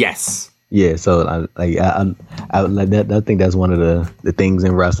 Yes. Yeah, so I think that's one of the things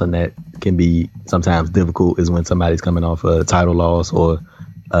in wrestling that can be sometimes difficult is when somebody's coming off a title loss or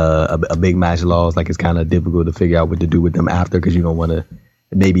a big match loss. Like, it's kind of difficult to figure out what to do with them after, because you don't want to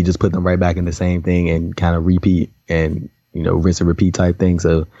maybe just put them right back in the same thing and kind of repeat and, you know, rinse and repeat type thing.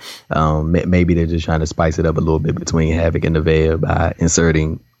 So maybe they're just trying to spice it up a little bit between Havoc and Nevaeh by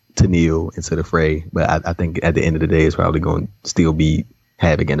inserting Tenille into the fray. But I think at the end of the day, it's probably going to still be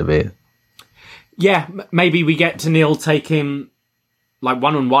Havoc and Nevaeh. Yeah, maybe we get Tenille taking like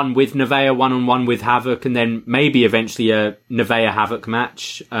one-on-one with Nevaeh, one-on-one with Havoc, and then maybe eventually a Nevaeh Havoc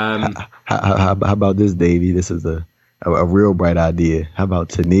match. How about this, Davey? This is a real bright idea. How about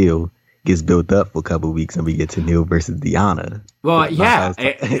Tenille gets built up for a couple of weeks and we get Tenille versus Deanna? Well, yeah.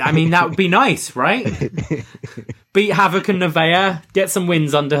 I mean, that would be nice, right? Beat Havoc and Nevaeh, get some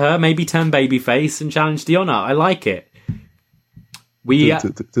wins under her, maybe turn babyface and challenge Deanna. I like it.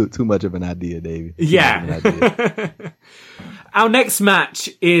 Too much of an idea, Davey. Yeah. Our next match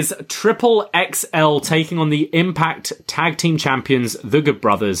is Triple XL taking on the Impact Tag Team Champions, the Good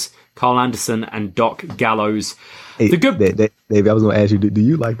Brothers, Carl Anderson and Doc Gallows. Hey, Davey, I was going to ask you, do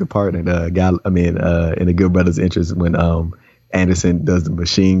you like the part in in the Good Brothers entrance when Anderson does the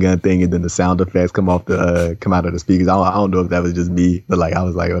machine gun thing and then the sound effects come out of the speakers? I don't know if that was just me, but like I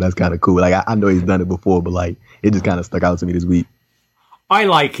was like, oh, that's kind of cool. Like I know he's done it before, but like it just kind of stuck out to me this week. I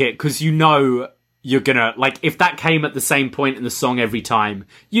like it because you know you're gonna, like, if that came at the same point in the song every time,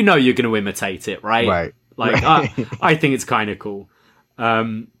 you know you're gonna imitate it, right? Right. Like, I think it's kind of cool.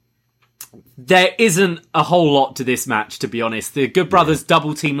 There isn't a whole lot to this match, to be honest. The Good Brothers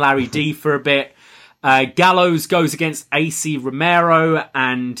double team Larry D for a bit. Gallows goes against AC Romero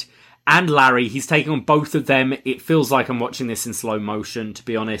and Larry. He's taking on both of them. It feels like I'm watching this in slow motion, to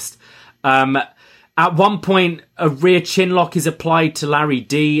be honest. At one point, a rear chin lock is applied to Larry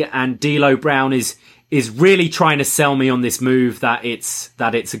D, and D'Lo Brown is really trying to sell me on this move that it's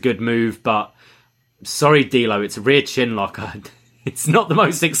a good move. But sorry, D'Lo, it's a rear chin lock. It's not the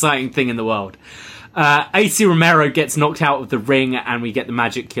most exciting thing in the world. AC Romero gets knocked out of the ring, and we get the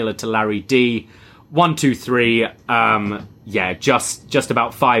Magic Killer to Larry D. 1, 2, 3. Just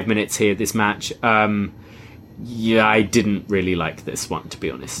about 5 minutes here, this match. I didn't really like this one, to be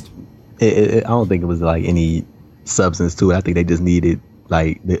honest. I don't think it was like any substance to it. I think they just needed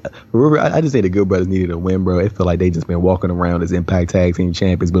I just say the Good Brothers needed a win, bro. It felt like they just been walking around as Impact Tag Team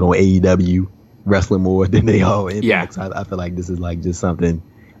Champions, but on AEW wrestling more than they are. Impact. Yeah. So I feel like this is like just something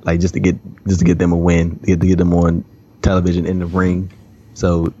like just to get them a win, to get them on television in the ring.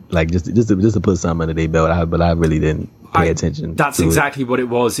 So like just to put something under their belt. But I really didn't pay attention. That's exactly what it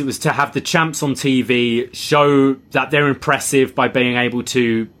was. It was to have the champs on TV, show that they're impressive by being able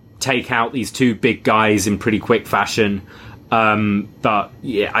to take out these two big guys in pretty quick fashion. But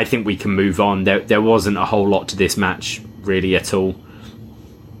yeah, I think we can move on. There wasn't a whole lot to this match really at all.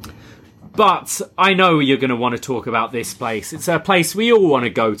 But I know you're going to want to talk about this place. It's a place we all want to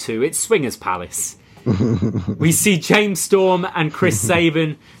go to. It's Swingers Palace. We see James Storm and Chris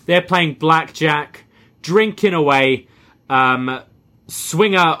Sabin. They're playing blackjack, drinking away.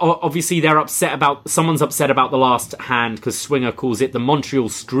 Swinger, obviously someone's upset about the last hand because Swinger calls it the Montreal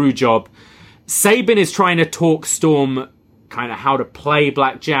screw job. Sabin is trying to talk Storm kind of how to play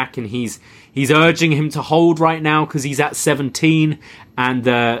blackjack, and he's urging him to hold right now because he's at 17 and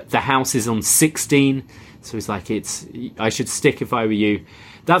the house is on 16. So he's like, I should stick if I were you.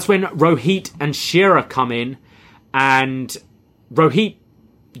 That's when Rohit and Shira come in, and Rohit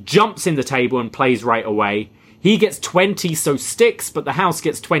jumps in the table and plays right away. He gets 20, so sticks, but the house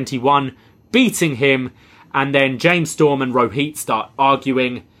gets 21, beating him. And then James Storm and Rohit start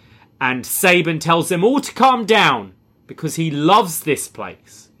arguing, and Sabin tells them all to calm down because he loves this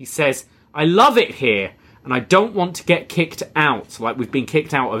place. He says, I love it here, and I don't want to get kicked out like we've been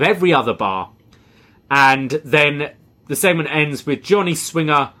kicked out of every other bar. And then the segment ends with Johnny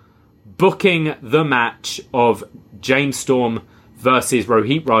Swinger booking the match of James Storm versus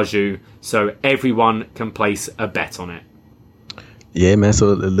Rohit Raju, so everyone can place a bet on it. Yeah, man,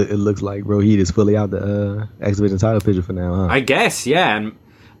 so it looks like Rohit is fully out the X Division title picture for now, huh? I guess, yeah,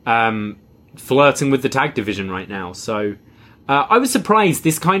 and flirting with the tag division right now. So I was surprised.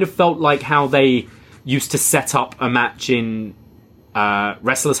 This kind of felt like how they used to set up a match in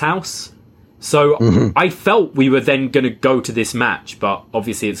Wrestler's House. So I felt we were then going to go to this match, but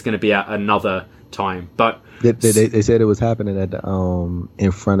obviously it's going to be at another time. But they said it was happening at the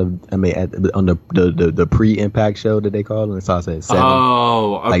in front of on the pre-Impact show that they called it. So I said 7.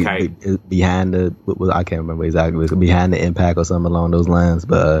 Oh, okay. Like behind I can't remember exactly. It was behind the Impact or something along those lines.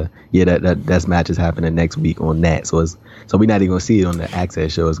 But that match is happening next week on that. So we're not even gonna see it on the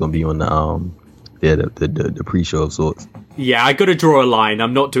Access show. It's gonna be on the pre-show of sorts. Yeah, I got to draw a line.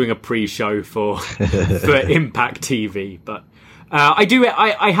 I'm not doing a pre-show for Impact TV, but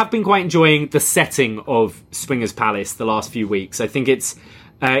I have been quite enjoying the setting of Swingers Palace the last few weeks. I think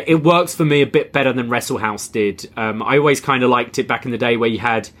it works for me a bit better than Wrestle House did. I always kind of liked it back in the day where you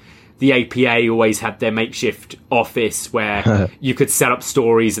had the APA always had their makeshift office where you could set up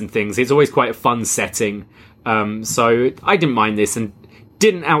stories and things. It's always quite a fun setting. So I didn't mind this and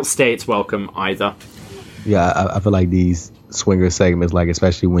didn't outstay its welcome either. Yeah, I feel like these swinger segments, like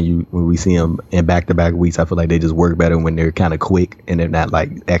especially when we see them in back-to-back weeks, I feel like they just work better when they're kind of quick and they're not like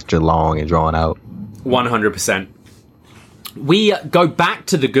extra long and drawn out. 100%. We go back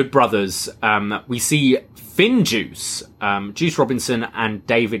to the Good Brothers. We see Finn Juice Robinson and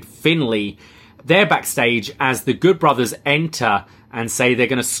David Finlay. They're backstage as the Good Brothers enter and say they're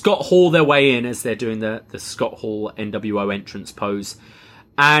going to Scott Hall their way in as they're doing the Scott Hall NWO entrance pose.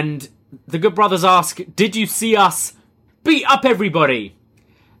 And the Good Brothers ask, did you see us beat up everybody?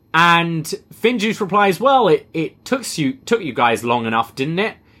 And Finjuice replies, well, it took you guys long enough, didn't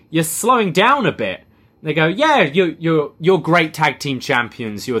it? You're slowing down a bit. They go, yeah, you're great tag team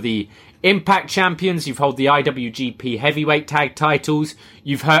champions. You're the Impact champions. You've held the IWGP heavyweight tag titles.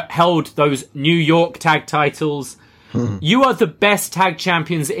 You've held those New York tag titles. You are the best tag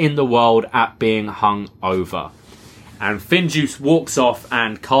champions in the world at being hung over. And Finjuice walks off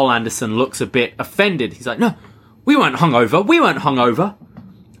and Carl Anderson looks a bit offended. He's like, no, we weren't hungover. We weren't hungover.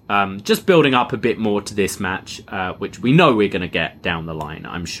 Just building up a bit more to this match, which we know we're going to get down the line,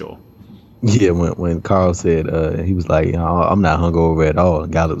 I'm sure. Yeah, when Carl said he was like, I'm not hungover at all.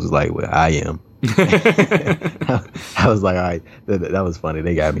 And Gallows was like, well, I am. I was like, all right, that was funny.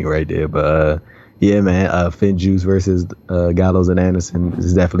 They got me right there. But yeah, man, Finn Juice versus Gallows and Anderson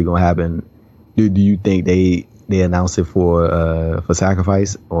is definitely gonna happen. Do you think they announce it for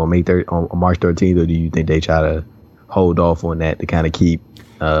Sacrifice on March 13th, or do you think they try to hold off on that to kind of keep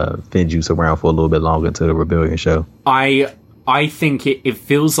Finn Juice around for a little bit longer until the Rebellion show? I think it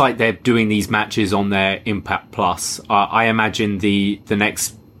feels like they're doing these matches on their Impact Plus. I imagine the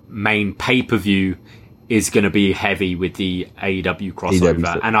next main pay-per-view is going to be heavy with the AEW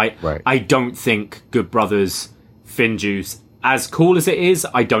crossover. And I don't think Good Brothers Finn Juice, as cool as it is,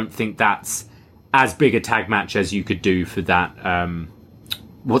 I don't think that's as big a tag match as you could do for that.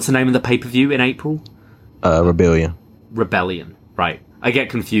 What's the name of the pay-per-view in April? Rebellion, right. I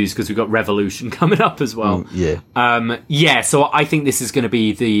get confused because we've got Revolution coming up as well. Yeah. So I think this is going to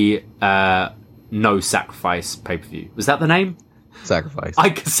be the No Sacrifice pay-per-view. Was that the name? Sacrifice.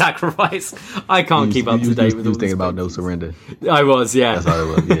 Sacrifice. I can't keep up to date with all this. You thinking about No Surrender. I was, yeah. That's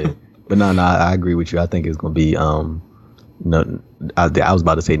all it was, yeah. But no, I agree with you. I think it's going to be, no, I was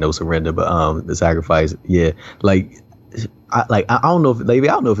about to say No Surrender, but the Sacrifice, yeah. I don't know if, maybe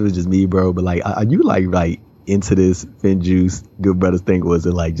I don't know if it was just me, bro, but like, are you like into this Finn Juice Good Brothers thing? Was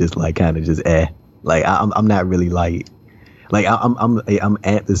it like just like kind of just like I'm not really like I'm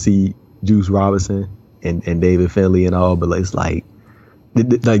amped to see Juice Robinson and David Finlay and all, but it's like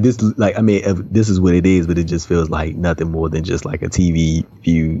this, like, I mean, this is what it is, but it just feels like nothing more than just like a TV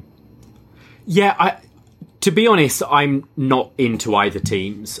feud. Yeah, to be honest, I'm not into either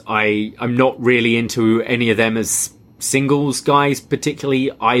teams. I'm not really into any of them as singles guys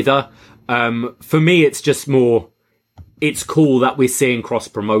particularly either. For me, it's just more, it's cool that we're seeing cross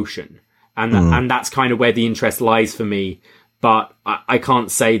promotion, and that's kind of where the interest lies for me. But I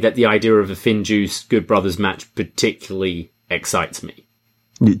can't say that the idea of a Finn Juice Good Brothers match particularly excites me.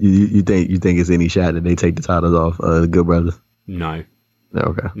 You think it's any shot that they take the titles off the Good Brothers? No.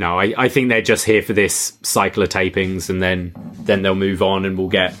 Okay. No, I think they're just here for this cycle of tapings, and then they'll move on, and we'll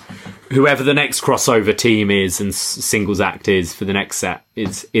get whoever the next crossover team is and singles act is for the next set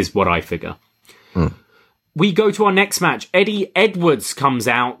is what I figure. We go to our next match. Eddie Edwards comes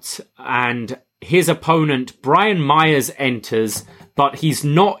out, and his opponent, Brian Myers, enters, but he's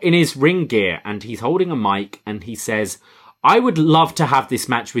not in his ring gear, and he's holding a mic, and he says, I would love to have this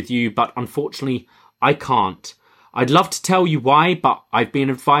match with you, but unfortunately, I can't. I'd love to tell you why, but I've been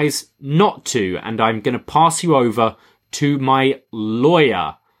advised not to, and I'm going to pass you over to my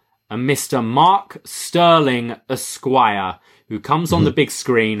lawyer, a Mr. Mark Sterling Esquire, who comes on the big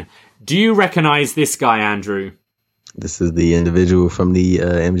screen. Do you recognize this guy, Andrew? This is the individual from the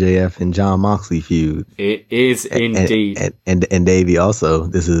MJF and John Moxley feud. It is indeed. And Davey also,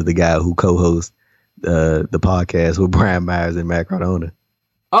 this is the guy who co-hosts the podcast with Brian Myers and Matt Cardona.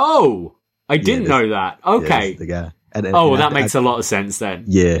 Oh, I didn't know that. Okay. Yeah, the guy. That makes a lot of sense then.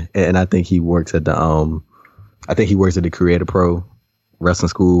 Yeah, and I think he works at the the Creator Pro Wrestling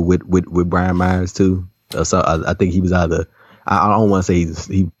School with Brian Myers too. So I think he was either, I don't want to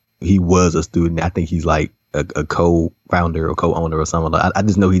say he was a student. I think he's like a co-founder or co-owner or something. I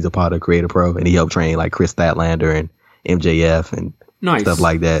just know he's a part of Creator Pro, and he helped train like Chris Statlander and MJF and stuff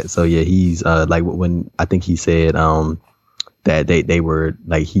like that. So yeah, he's like when I think he said that they were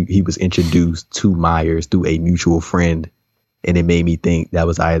like he was introduced to Myers through a mutual friend, and it made me think that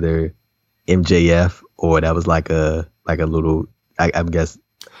was either MJF or that was like a little I guess.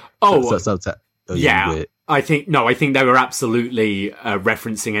 Yeah. I think they were absolutely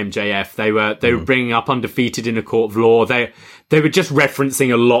referencing MJF. They were bringing up Undefeated in a Court of Law. They were just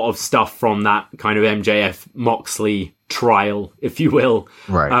referencing a lot of stuff from that kind of MJF Moxley trial, if you will.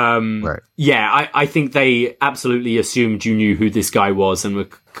 Right. Right. Yeah, I think they absolutely assumed you knew who this guy was and were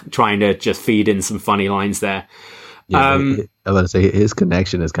trying to just feed in some funny lines there. Yeah, I was about to say his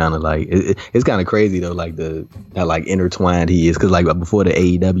connection is kind of like it's kind of crazy though, like how like intertwined he is, because like before the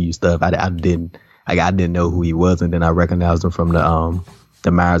AEW stuff, I didn't know who he was, and then I recognized him from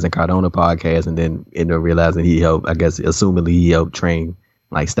the Myers and Cardona podcast, and then ended up realizing he helped, I guess, assumingly he helped train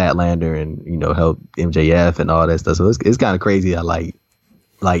like Statlander and help MJF and all that stuff. So it's kind of crazy how like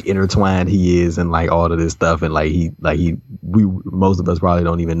intertwined he is and like all of this stuff, and most of us probably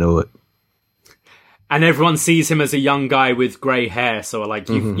don't even know it. And everyone sees him as a young guy with grey hair, so like,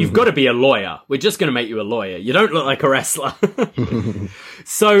 you've got to be a lawyer. We're just going to make you a lawyer. You don't look like a wrestler.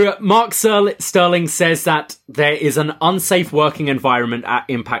 So Mark Sterling says that there is an unsafe working environment at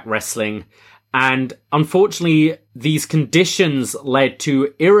Impact Wrestling, and unfortunately, these conditions led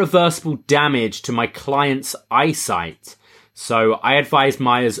to irreversible damage to my client's eyesight. So I advised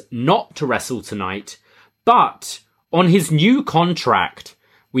Myers not to wrestle tonight. But on his new contract,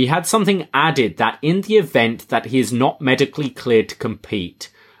 we had something added that in the event that he is not medically cleared to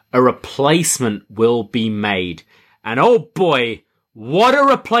compete, a replacement will be made. And oh boy, what a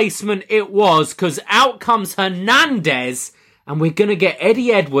replacement it was, because out comes Hernandez, and we're going to get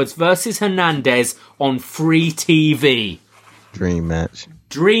Eddie Edwards versus Hernandez on free TV. Dream match.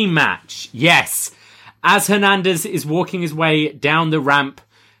 Dream match, yes. As Hernandez is walking his way down the ramp,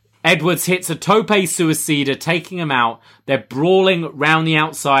 Edwards hits a tope suicida, taking him out. They're brawling round the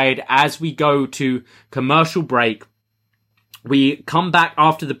outside as we go to commercial break. We come back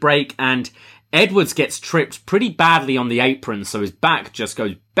after the break and Edwards gets tripped pretty badly on the apron, so his back just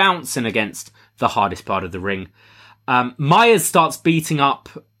goes bouncing against the hardest part of the ring. Myers starts beating up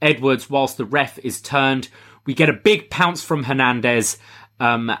Edwards whilst the ref is turned. We get a big pounce from Hernandez.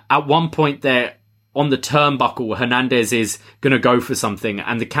 At one point there, on the turnbuckle, Hernandez is going to go for something,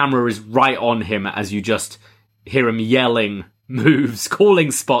 and the camera is right on him as you just hear him yelling moves, calling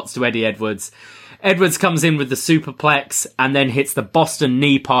spots to Eddie Edwards. Edwards comes in with the superplex and then hits the Boston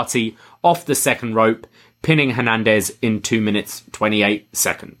knee party off the second rope, pinning Hernandez in 2 minutes, 28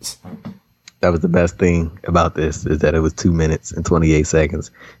 seconds. That was the best thing about this, is that it was 2 minutes and 28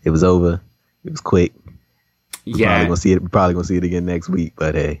 seconds. It was over. It was quick. We're probably going to see it again next week,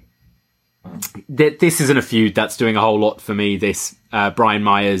 but hey. This isn't a feud that's doing a whole lot for me, this Brian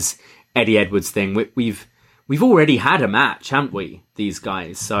Myers, Eddie Edwards thing. We've already had a match, haven't we, these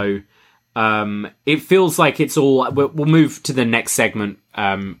guys? So it feels like it's all... We'll move to the next segment.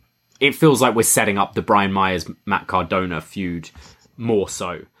 It feels like we're setting up the Brian Myers, Matt Cardona feud more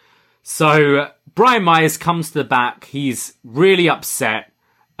so. So Brian Myers comes to the back. He's really upset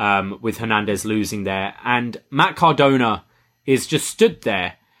with Hernandez losing there. And Matt Cardona is just stood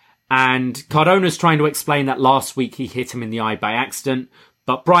there. And Cardona's trying to explain that last week he hit him in the eye by accident,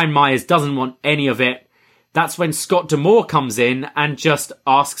 but Brian Myers doesn't want any of it. That's when Scott D'Amore comes in and just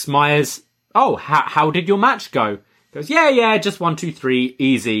asks Myers, oh, how did your match go? He goes, yeah, just 1, 2, 3,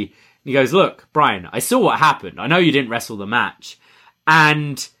 easy. And he goes, look, Brian, I saw what happened. I know you didn't wrestle the match.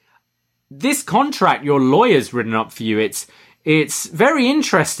 And this contract your lawyer's written up for you, it's very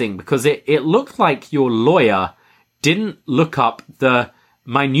interesting because it looked like your lawyer didn't look up the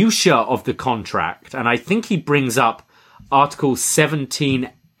minutia of the contract, and I think he brings up Article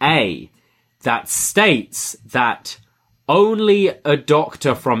 17A that states that only a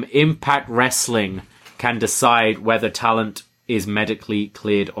doctor from Impact Wrestling can decide whether talent is medically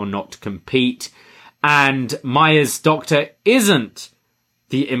cleared or not to compete, and Myers' doctor isn't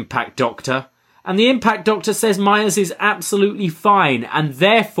the Impact doctor, and the Impact doctor says Myers is absolutely fine, and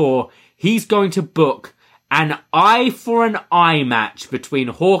therefore he's going to book an eye for an eye match between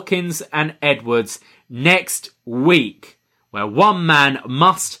Hawkins and Edwards next week, where one man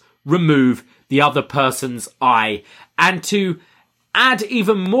must remove the other person's eye. And to add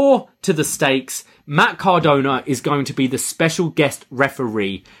even more to the stakes, Matt Cardona is going to be the special guest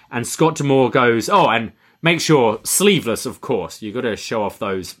referee. And Scott D'Amore goes, oh, and make sure, sleeveless, of course. You've got to show off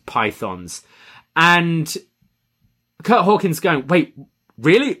those pythons. And Kurt Hawkins going, wait,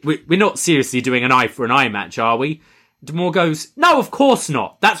 really? We're not seriously doing an eye for an eye match, are we? D'Amore goes, no, of course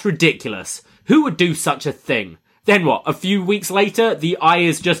not. That's ridiculous. Who would do such a thing? Then what? A few weeks later, the eye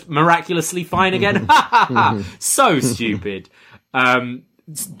is just miraculously fine again? Ha ha ha! So stupid.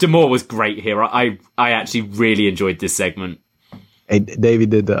 D'Amore was great here. I actually really enjoyed this segment. Hey, David,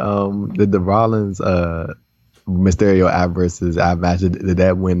 did the Rollins Mysterio eye versus eye match, did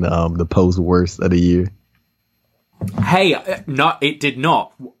that win the post worst of the year? Hey, no, it did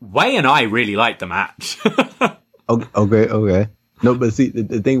not. Way and I really liked the match. Okay. No, but see,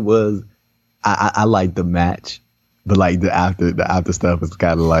 the thing was, I liked the match, but like the after stuff is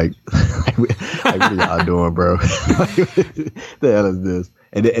kind of like what are y'all doing, bro? The hell is this?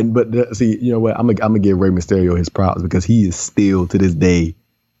 But see, you know what? I'm gonna give Rey Mysterio his props because he is still to this day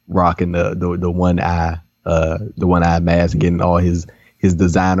rocking the one eye mask, getting all his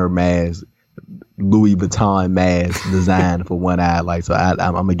designer mask. Louis Vuitton mask design for one eye, like, so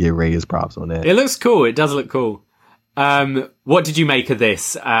I'm gonna give Ray his props on that. It looks cool. It does look cool. What did you make of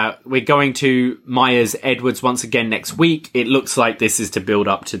this? We're going to Myers Edwards once again next week. It looks like this is to build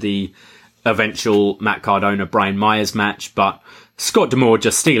up to the eventual Matt Cardona Brian Myers match, but Scott D'Amore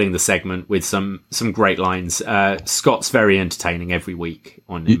just stealing the segment with some great lines. Scott's very entertaining every week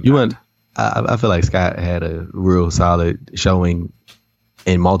on Impact. I feel like Scott had a real solid showing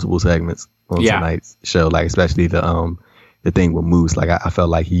in multiple segments on tonight's show, like especially the thing with Moose. Like I felt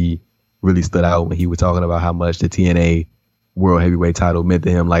like he really stood out when he was talking about how much the TNA world heavyweight title meant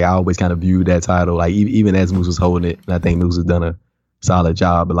to him. Like I always kind of viewed that title, like even as Moose was holding it, and I think Moose has done a solid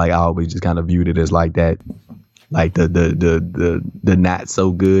job, but like I always just kind of viewed it as like that, like the not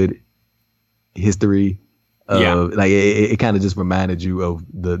so good history of like it kind of just reminded you of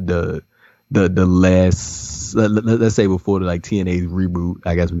the last, let's say before the like TNA's reboot,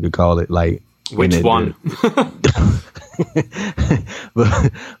 I guess we could call it, like which one?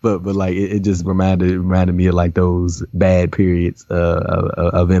 but like it just reminded me of like those bad periods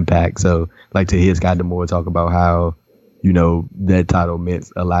of Impact. So like to hear Scott D'Amore talk about how, you know, that title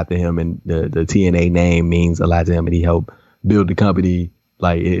meant a lot to him, and the TNA name means a lot to him, and he helped build the company.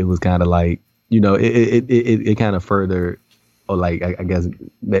 Like it was kind of like, you know, it kind of further, or like I guess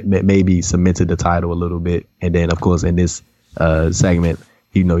maybe cemented the title a little bit. And then of course in this segment,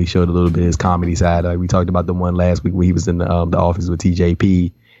 you know, he showed a little bit of his comedy side. Like we talked about the one last week where he was in the office with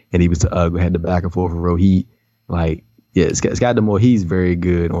TJP, and he was had the back and forth with Rohit. Like, yeah, Scott D'Amore, he's very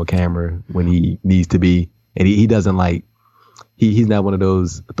good on camera when he needs to be, and he doesn't like, he's not one of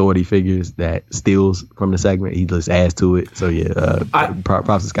those authority figures that steals from the segment. He just adds to it. So yeah,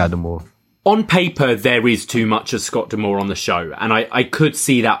 props to Scott D'Amore. On paper, there is too much of Scott D'Amore on the show, and I could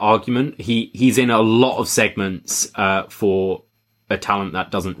see that argument. He's in a lot of segments for a talent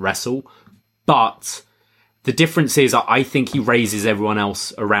that doesn't wrestle, but the difference is I think he raises everyone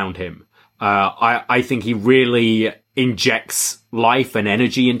else around him. I think he really injects life and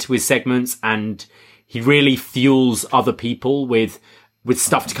energy into his segments, and he really fuels other people with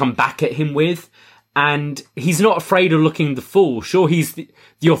stuff to come back at him with. And he's not afraid of looking the fool. Sure, he's the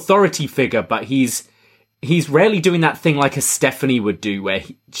authority figure, but he's rarely doing that thing like a Stephanie would do, where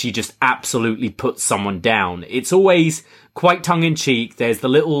she just absolutely puts someone down. It's always quite tongue in cheek. There's the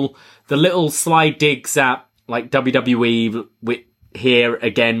little sly digs at like WWE here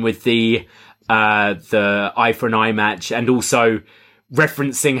again with the eye for an eye match, and also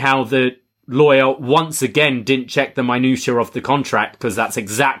referencing how the lawyer once again didn't check the minutiae of the contract, because that's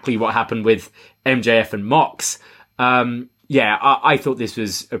exactly what happened with MJF and Mox. I thought this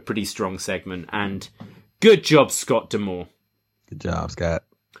was a pretty strong segment, and good job, Scott D'Amore. Good job, Scott.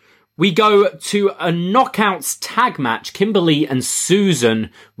 We go to a knockouts tag match. Kimberly and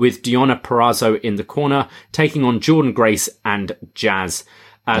Susan with Deonna Purrazzo in the corner, taking on Jordynne Grace and Jazz.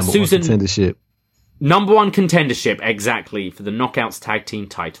 Susan, contendership. Number one contendership, exactly, for the knockouts tag team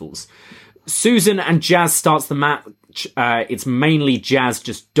titles. Susan and Jazz starts the match. It's mainly Jazz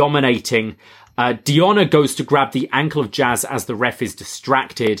just dominating. Deonna goes to grab the ankle of Jazz as the ref is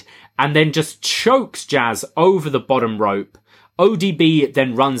distracted, and then just chokes Jazz over the bottom rope. ODB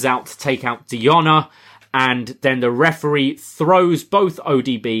then runs out to take out Deonna, and then the referee throws both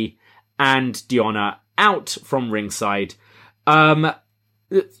ODB and Deonna out from ringside.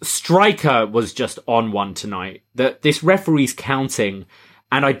 Stryker was just on one tonight. This referee's counting,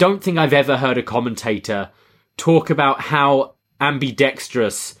 and I don't think I've ever heard a commentator talk about how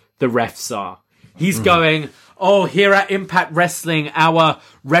ambidextrous the refs are. He's going, oh, here at Impact Wrestling, our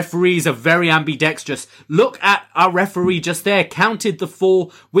referees are very ambidextrous. Look at our referee just there, counted the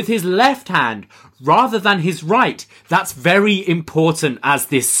fall with his left hand rather than his right. That's very important as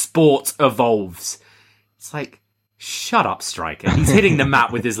this sport evolves. It's like, shut up, Stryker. He's hitting the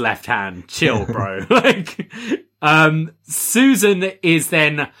mat with his left hand. Chill, bro. Susan is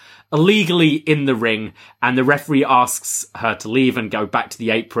then illegally in the ring, and the referee asks her to leave and go back to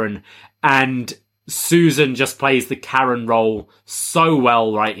the apron, and Susan just plays the Karen role so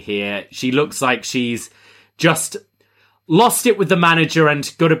well right here. She looks like she's just lost it with the manager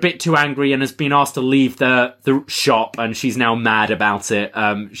and got a bit too angry and has been asked to leave the shop, and she's now mad about it.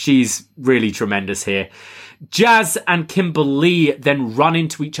 She's really tremendous here. Jazz and Kimberly then run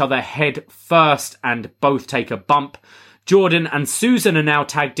into each other head first and both take a bump. Jordynne and Susan are now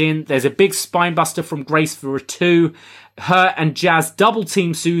tagged in. There's a big spinebuster from Grace for a 2. Her and Jazz double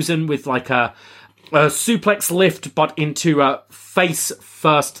team Susan with like a suplex lift, but into a face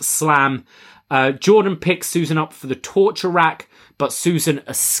first slam. Jordynne picks Susan up for the torture rack, but Susan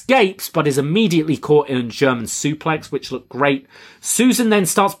escapes, but is immediately caught in a German suplex, which looked great. Susan then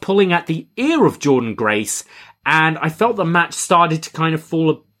starts pulling at the ear of Jordynne Grace, and I felt the match started to kind of fall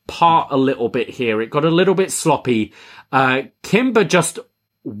apart a little bit here. It got a little bit sloppy. Kimber just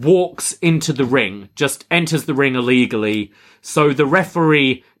walks into the ring, just enters the ring illegally. So the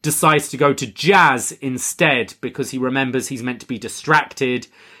referee decides to go to Jazz instead because he remembers he's meant to be distracted.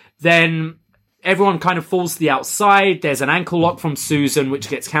 Then everyone kind of falls to the outside. There's an ankle lock from Susan, which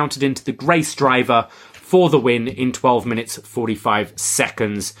gets counted into the Grace driver for the win in 12 minutes, 45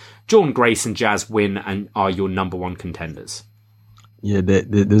 seconds. Jordynne Grace and Jazz win and are your number one contenders. Yeah,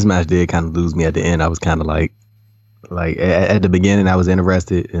 this match did kind of lose me at the end. I was kind of like, Like at the beginning, I was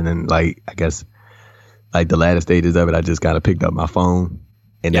interested, and then like I guess like the latter stages of it, I just kind of picked up my phone,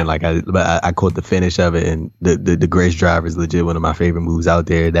 and then like I caught the finish of it, and the Grace driver is legit one of my favorite moves out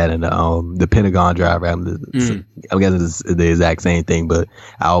there. That and the Pentagon driver, I'm guessing it's the exact same thing, but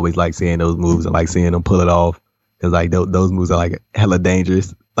I always like seeing those moves and like seeing them pull it off, because like those moves are like hella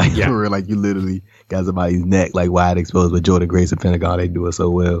dangerous. Like for real, like you literally got somebody's neck like wide exposed. With Jordan Grace and Pentagon, they do it so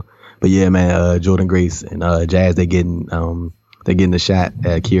well. But yeah, man, Jordan Grace and Jazz, they're getting the shot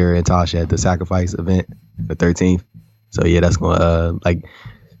at Kiera and Tasha at the Sacrifice event, the 13th. So yeah, that's gonna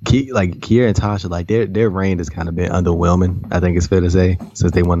Kiera and Tasha, like their reign has kind of been underwhelming. I think it's fair to say,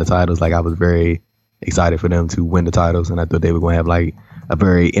 since they won the titles. Like I was very excited for them to win the titles, and I thought they were going to have like a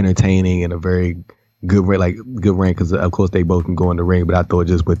very entertaining and a very good reign, because of course they both can go in the ring. But I thought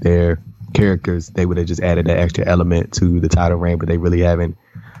just with their characters, they would have just added that extra element to the title reign. But they really haven't.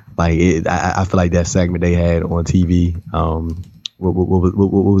 Like I feel like that segment they had on TV, what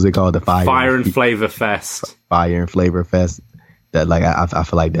was it called? The Fire and Flavor Fest. Fire and Flavor Fest. That like I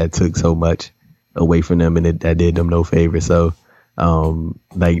feel like that took so much away from them, and that did them no favor. So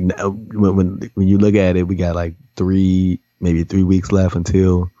like when you look at it, we got like maybe 3 weeks left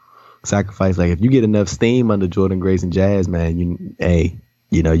until Sacrifice. Like if you get enough steam under Jordan Grace and Jazz, man, you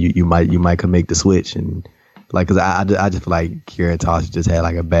might can make the switch. And like, cause I just feel like Kiera and Tasha just had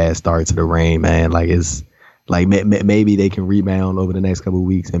like a bad start to the reign, man. Like it's like maybe they can rebound over the next couple of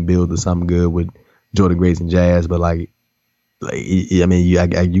weeks and build to something good with Jordan Grace and Jazz. But like I mean,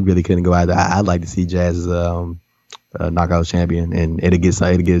 you really couldn't go either. I'd like to see Jazz as a knockout champion, and it'll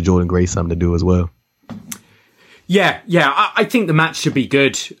get Jordan Grace something to do as well. Yeah, I think the match should be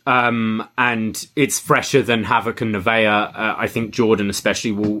good, and it's fresher than Havoc and Nevaeh. I think Jordan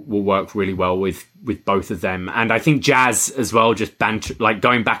especially will work really well with both of them, and I think Jazz as well, just banter, like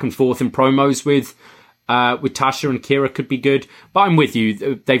going back and forth in promos with Tasha and Kiera could be good. But I'm with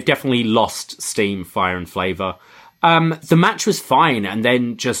you; they've definitely lost steam, fire and flavor. The match was fine, and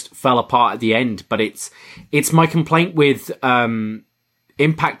then just fell apart at the end. But it's my complaint with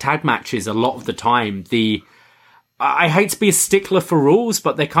Impact tag matches a lot of the time. I hate to be a stickler for rules,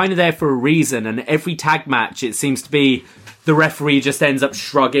 but they're kind of there for a reason. And every tag match, it seems to be the referee just ends up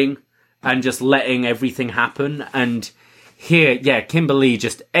shrugging and just letting everything happen. And here, Kimberly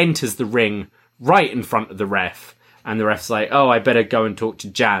just enters the ring right in front of the ref. And the ref's like, oh, I better go and talk to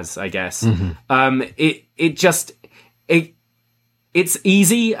Jazz, I guess. Mm-hmm. It's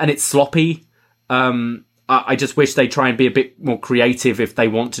easy and it's sloppy. I just wish they try and be a bit more creative if they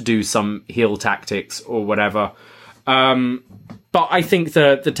want to do some heel tactics or whatever. But I think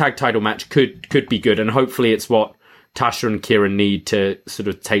the tag title match could be good, and hopefully it's what Tasha and Kiera need to sort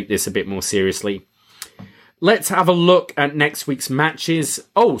of take this a bit more seriously. Let's have a look at next week's matches.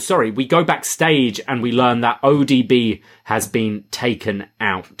 Oh, sorry, we go backstage and we learn that ODB has been taken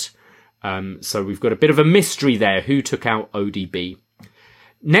out. So we've got a bit of a mystery there. Who took out ODB?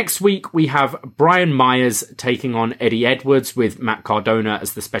 Next week, we have Brian Myers taking on Eddie Edwards with Matt Cardona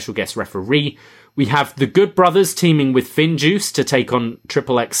as the special guest referee. We have the Good Brothers teaming with Finn Juice to take on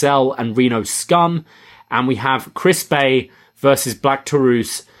Triple XL and Reno Scum. And we have Chris Bay versus Black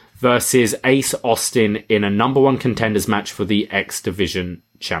Taurus versus Ace Austin in a number one contenders match for the X Division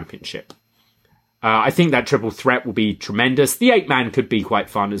Championship. I think that triple threat will be tremendous. The 8-man could be quite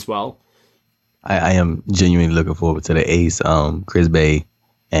fun as well. I am genuinely looking forward to the Ace, Chris Bay,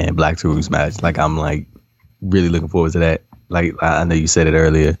 and Black Taurus match. Like I'm like really looking forward to that. Like I know you said it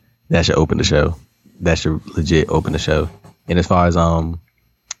earlier, that should open the show. That should legit open the show. And as far as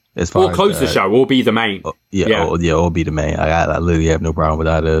close the show, or be the main. Or be the main. I literally have no problem with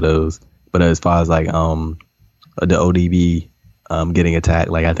either of those. But as far as like the ODB getting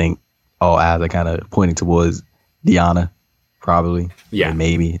attacked, like I think all eyes are kind of pointing towards Deanna, probably. Yeah, and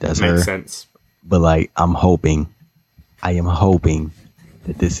maybe that's her. Makes sense. But like I am hoping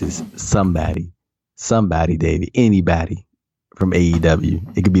that this is somebody, Davey, anybody from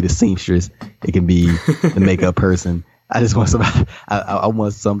AEW. It could be the seamstress. It can be the makeup person. I just want somebody. I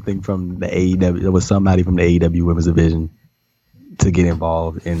want something from the AEW. There was somebody from the AEW Women's Division to get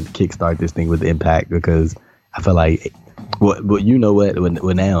involved and kickstart this thing with Impact, because I feel like, well, you know what?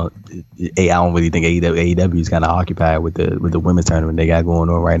 When now, I don't really think AEW is kind of occupied with the women's tournament they got going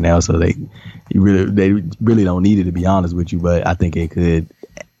on right now. So they really don't need it, to be honest with you. But I think it could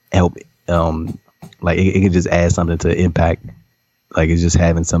help. Like it could just add something to Impact. Like it's just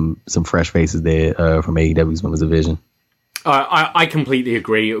having some fresh faces there from AEW's women's division. I completely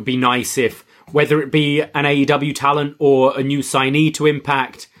agree. It would be nice if, whether it be an AEW talent or a new signee to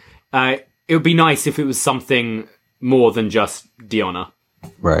Impact, it would be nice if it was something more than just Deanna.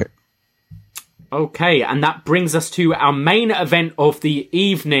 Right. Okay, and that brings us to our main event of the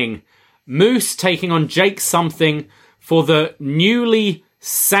evening. Moose taking on Jake Something for the newly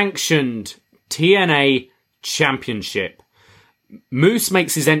sanctioned TNA Championship. Moose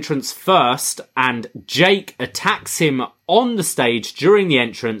makes his entrance first, and Jake attacks him on the stage during the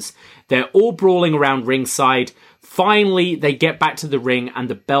entrance. They're all brawling around ringside. Finally, they get back to the ring, and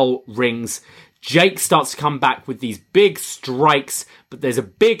the bell rings. Jake starts to come back with these big strikes, but there's a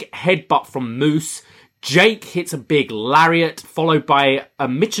big headbutt from Moose. Jake hits a big lariat, followed by a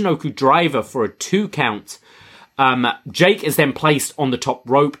Michinoku driver for a 2 count. Jake is then placed on the top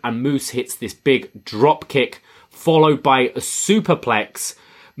rope, and Moose hits this big drop kick, followed by a superplex.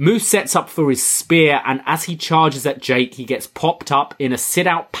 Moose sets up for his spear, and as he charges at Jake, he gets popped up in a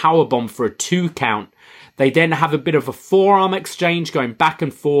sit-out powerbomb for a 2 count. They then have a bit of a forearm exchange going back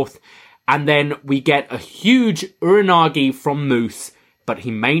and forth, and then we get a huge Uranagi from Moose, but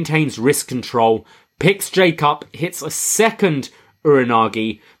he maintains wrist control, picks Jake up, hits a second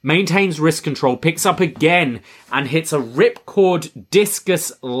Uranagi, maintains wrist control, picks up again, and hits a ripcord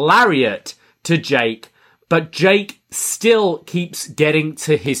discus lariat to Jake. But Jake still keeps getting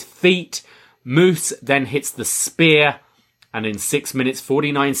to his feet. Moose then hits the spear, and in 6 minutes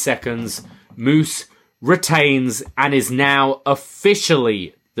 49 seconds, Moose retains and is now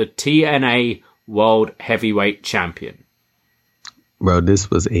officially the TNA World Heavyweight Champion. Bro,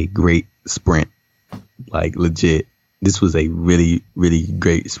 this was a great sprint. Like, legit. This was a really, really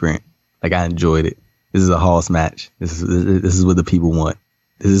great sprint. Like, I enjoyed it. This is a Hoss match. This is what the people want.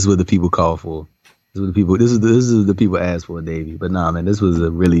 This is what the people call for. This is the people asked for, Davey. But nah, man, this was a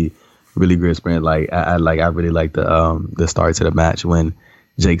really, really great sprint. Like, I really liked the start to the match when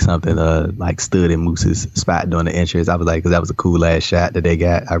Jake Something stood in Moose's spot during the entrance. I was like, because that was a cool ass shot that they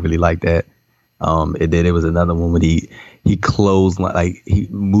got. I really liked that. And then there was another one when he closed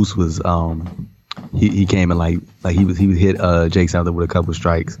Moose was he came and he was hit Jake Something with a couple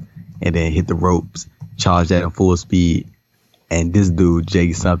strikes and then hit the ropes, charged that in full speed, and this dude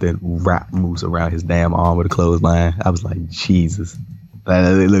Jake Something wrapped Moose around his damn arm with a clothesline. I was like, Jesus,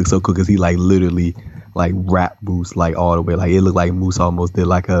 it looked so cool because he literally wrapped Moose all the way. Like, it looked like Moose almost did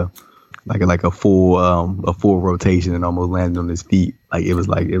like a full rotation and almost landed on his feet. It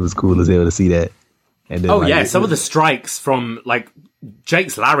was cool as hell to see that. And then, some of the strikes from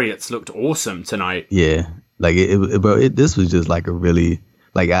Jake's lariats looked awesome tonight. Yeah, this was just a really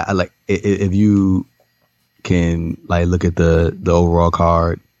if you can look at the overall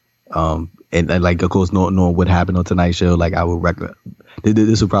card, and of course knowing what happened on tonight's show, I would recommend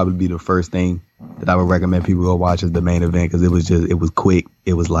this would probably be the first thing that I would recommend people go watch as the main event, because it was quick.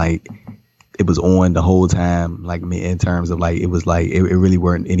 It was it was on the whole time. In terms of it really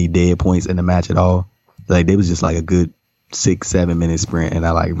weren't any dead points in the match at all. It was just a good 6-7 minute sprint, and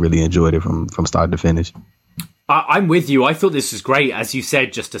I really enjoyed it from start to finish. I'm with you. I thought this was great. As you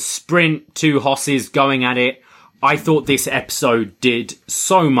said, just a sprint, 2 hosses going at it. I thought this episode did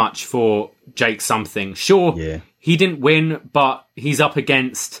so much for Jake Something. Sure, yeah, he didn't win, but he's up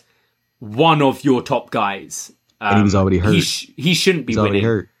against one of your top guys. And he was already hurt. He shouldn't be winning.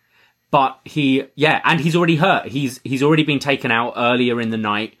 Hurt. But and he's already hurt. He's already been taken out earlier in the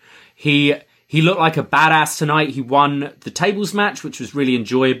night. He looked like a badass tonight. He won the tables match, which was really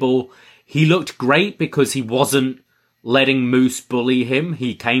enjoyable. He looked great because he wasn't letting Moose bully him.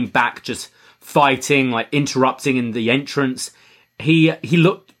 He came back just fighting, interrupting in the entrance.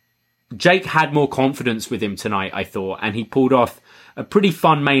 Jake had more confidence with him tonight, I thought, and he pulled off a pretty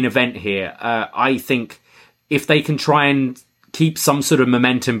fun main event here. I think if they can try and keep some sort of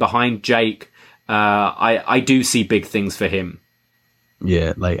momentum behind Jake, I do see big things for him.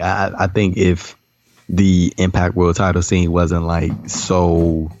 Yeah, I think if the Impact World title scene wasn't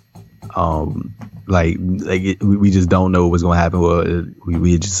so we just don't know what's going to happen, or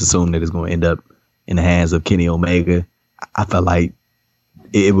we just assume that it's going to end up in the hands of Kenny Omega, I felt like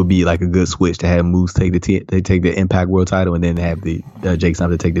it would be a good switch to have Moose take the Impact World title, and then have the Jake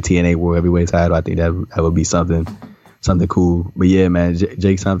Something take the TNA World Heavyweight title. I think that would be something cool. But yeah, man,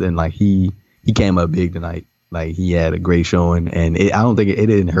 Jake Something, he came up big tonight. He had a great showing, and I don't think it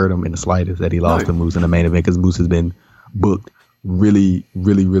didn't hurt him in the slightest that he lost to Moose in the main event, because Moose has been booked really,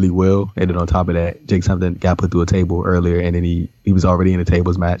 really, really well. And then on top of that, Jake Something got put through a table earlier, and then he was already in a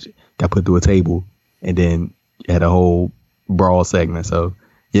tables match, got put through a table, and then had a whole brawl segment. So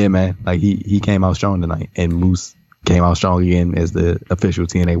yeah, man, he came out strong tonight, and Moose came out strong again as the official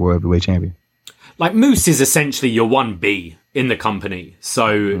TNA World Heavyweight Champion. Moose is essentially your 1B in the company,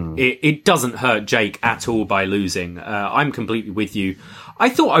 so it doesn't hurt Jake at all by losing. I'm completely with you. I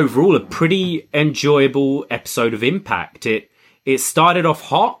thought overall a pretty enjoyable episode of Impact. It started off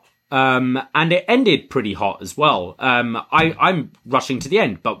hot, and it ended pretty hot as well. I'm rushing to the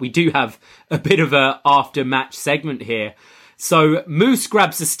end, but we do have a bit of a after-match segment here. So Moose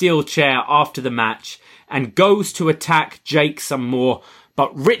grabs a steel chair after the match and goes to attack Jake some more,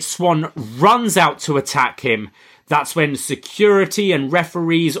 but Rich Swann runs out to attack him. That's when security and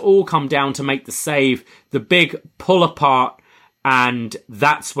referees all come down to make the save, the big pull apart, and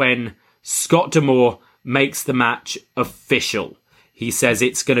that's when Scott D'Amore makes the match official. He says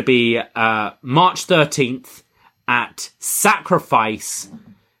it's going to be March 13th at Sacrifice.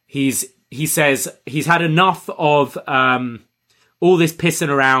 He says he's had enough of all this pissing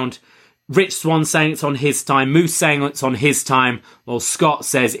around. Rich Swann saying it's on his time, Moose saying it's on his time. Well, Scott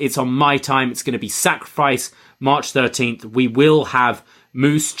says it's on my time. It's going to be Sacrifice, March 13th. We will have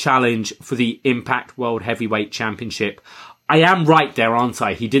Moose challenge for the Impact World Heavyweight Championship. I am right there, aren't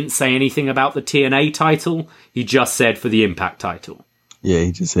I? He didn't say anything about the TNA title. He just said for the Impact title. Yeah,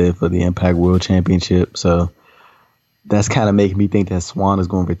 he just said for the Impact World Championship. So that's kind of making me think that Swann is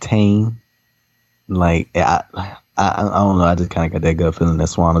going to retain. Like, I don't know. I just kind of got that gut feeling that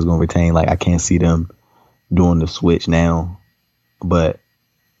Swann is going to retain. Like, I can't see them doing the switch now. But,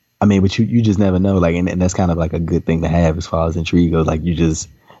 I mean, but you just never know. Like, and that's kind of like a good thing to have as far as intrigue goes. Like, you just...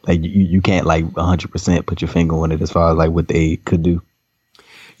 Like, you can't, like, 100% put your finger on it as far as, like, what they could do.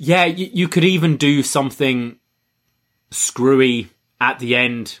 Yeah, you could even do something screwy at the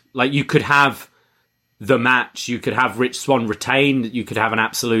end. Like, you could have the match. You could have Rich Swann retain. You could have an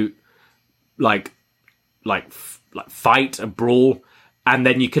absolute, like fight, a brawl. And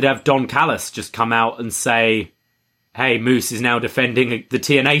then you could have Don Callis just come out and say, hey, Moose is now defending the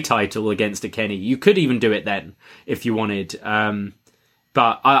TNA title against a Kenny. You could even do it then, if you wanted.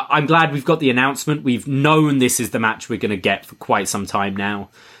 But I'm glad we've got the announcement. We've known this is the match we're going to get for quite some time now.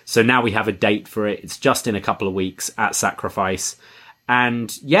 So now we have a date for it. It's just in a couple of weeks at Sacrifice.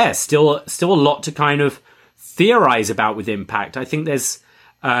 And yeah, still a lot to kind of theorize about with Impact. I think this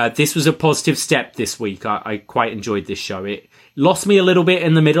was a positive step this week. I quite enjoyed this show. It lost me a little bit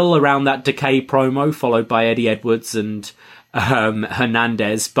in the middle around that Decay promo, followed by Eddie Edwards and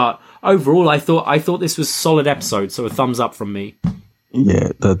Hernandez. But overall, I thought this was a solid episode. So a thumbs up from me. Yeah,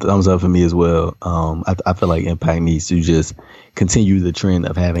 the thumbs up for me as well. I feel like Impact needs to just continue the trend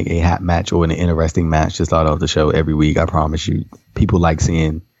of having a hot match or an interesting match to start off the show every week. I promise you, people like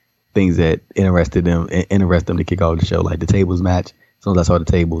seeing things that interest them to kick off the show, like the tables match. As soon as I saw the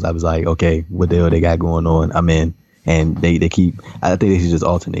tables, I was like, okay, what the hell they got going on? I'm in. And they keep. I think they should just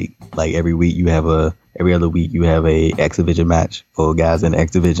alternate. Like every week every other week you have a X Division match or guys in the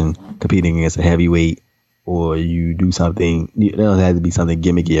X Division competing against a heavyweight. Or you do something, it doesn't have to be something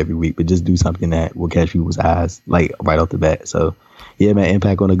gimmicky every week, but just do something that will catch people's eyes, like right off the bat. So, yeah, man,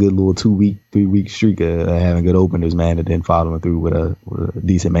 Impact on a good little 3-week streak of having good openers, man, and then following through with a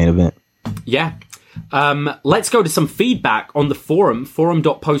decent main event. Yeah. Let's go to some feedback on the forum,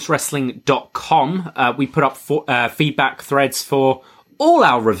 forum.postwrestling.com. We put up feedback threads for all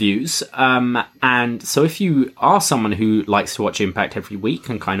our reviews. And so if you are someone who likes to watch Impact every week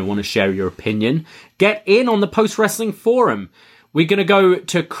and kind of want to share your opinion, get in on the Post Wrestling Forum. We're going to go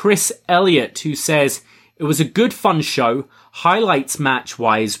to Chris Elliott, who says, it was a good fun show. Highlights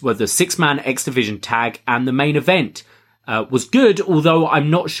match-wise were the 6-man X Division tag and the main event. Was good, although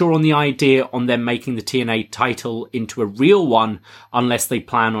I'm not sure on the idea on them making the TNA title into a real one unless they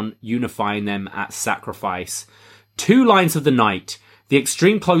plan on unifying them at Sacrifice. 2 lines of the night. The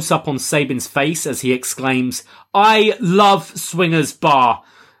extreme close-up on Sabin's face as he exclaims, I love Swingers Bar,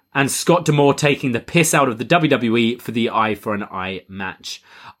 and Scott D'Amore taking the piss out of the WWE for the eye for an eye match.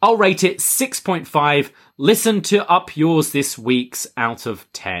 I'll rate it 6.5. Listen to Up Yours this week's out of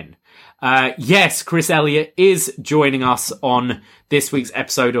 10. Yes, Chris Elliott is joining us on this week's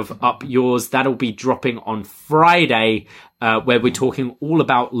episode of Up Yours. That'll be dropping on Friday, where we're talking all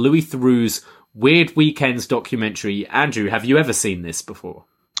about Louis Theroux's Weird Weekends documentary. Andrew, have you ever seen this before?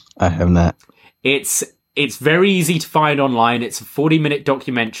 I have not. It's very easy to find online. It's a 40-minute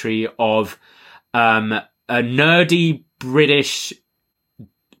documentary of a nerdy British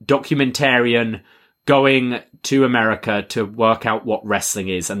documentarian going to America to work out what wrestling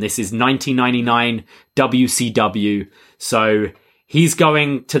is. And this is 1999 WCW. So he's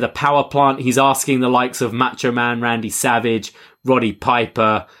going to the power plant. He's asking the likes of Macho Man Randy Savage, Roddy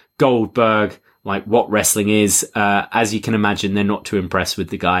Piper, Goldberg, like what wrestling is. As you can imagine, they're not too impressed with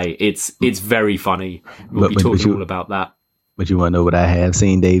the guy. It's very funny. We'll be talking all about that. But you want to know what I have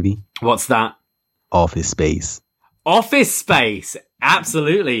seen, Davey? What's that? Office Space. Office Space.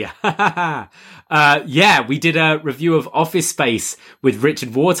 Absolutely. Yeah, we did a review of Office Space with Richard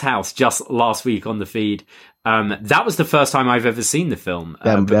Wardhouse just last week on the feed. That was the first time I've ever seen the film.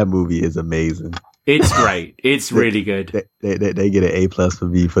 That movie is amazing. It's great. It's really good. They get an A+ for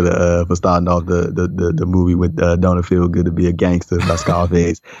me for starting off the movie with "Don't It Feel Good to Be a Gangster" by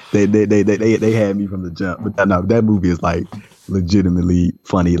Scarface. They had me from the jump. But no, that movie is like legitimately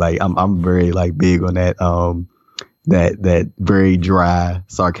funny. Like I'm very like big on that very dry,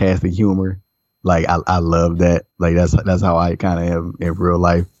 sarcastic humor. Like I love that. Like that's how I kind of am in real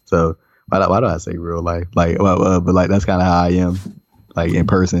life. So why do I say real life? Like but like that's kind of how I am like in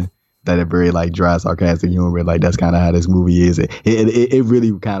person. That it very like dry, sarcastic humor. Like that's kind of how this movie is. It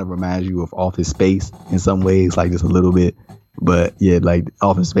really kind of reminds you of Office Space in some ways, like just a little bit. But yeah, like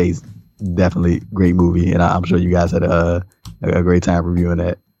Office Space, definitely great movie, and I'm sure you guys had a great time reviewing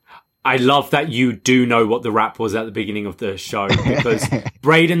that. I love that you do know what the rap was at the beginning of the show, because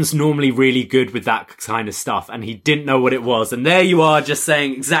Braden's normally really good with that kind of stuff, and he didn't know what it was. And there you are, just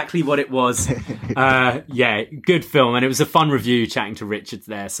saying exactly what it was. Yeah, good film. And it was a fun review chatting to Richard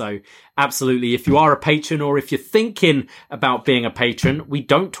there. So absolutely, if you are a patron or if you're thinking about being a patron, we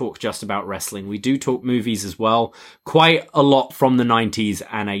don't talk just about wrestling. We do talk movies as well. Quite a lot from the 90s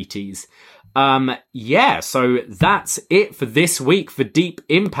and 80s. Yeah, so that's it for this week for Deep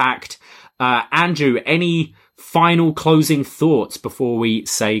Impact. Andrew, any final closing thoughts before we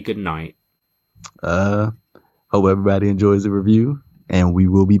say goodnight? Hope everybody enjoys the review, and we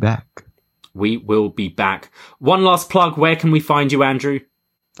will be back. We will be back. One last plug, where can we find you, Andrew?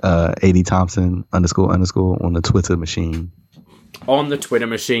 AD Thompson __ on the Twitter machine. On the Twitter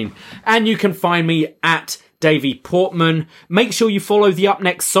machine. And you can find me at Davey Portman. Make sure you follow the Up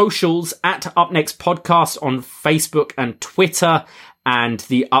Next socials at Up Next Podcast on Facebook and Twitter, and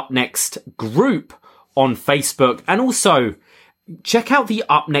the Up Next group on Facebook. And also, check out the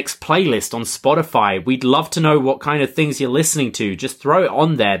Up Next playlist on Spotify. We'd love to know what kind of things you're listening to. Just throw it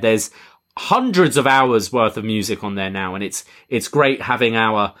on there. There's hundreds of hours worth of music on there now, and it's great having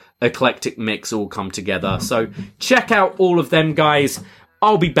our eclectic mix all come together. So check out all of them, guys.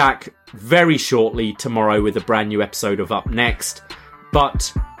 I'll be back very shortly tomorrow with a brand new episode of Up Next.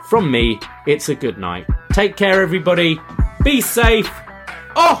 But from me, it's a good night. Take care, everybody. Be safe.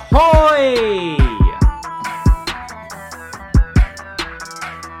 Ahoy!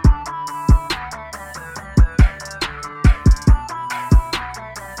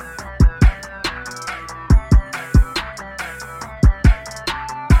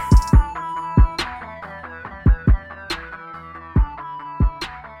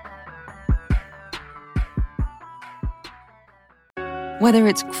 Whether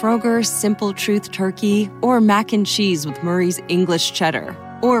it's Kroger's Simple Truth Turkey or mac and cheese with Murray's English Cheddar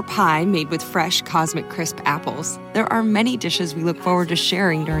or pie made with fresh Cosmic Crisp apples, there are many dishes we look forward to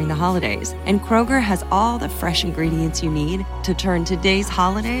sharing during the holidays. And Kroger has all the fresh ingredients you need to turn today's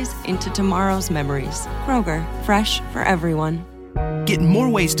holidays into tomorrow's memories. Kroger, fresh for everyone. Get more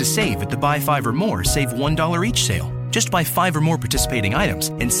ways to save at the Buy 5 or More Save $1 each sale. Just buy 5 or more participating items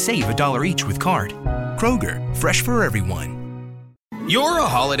and save $1 each with card. Kroger, fresh for everyone. You're a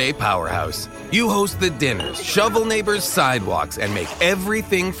holiday powerhouse. You host the dinners, shovel neighbors' sidewalks, and make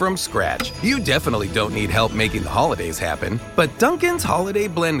everything from scratch. You definitely don't need help making the holidays happen. But Dunkin's Holiday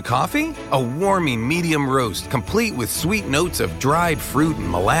Blend Coffee? A warming medium roast complete with sweet notes of dried fruit and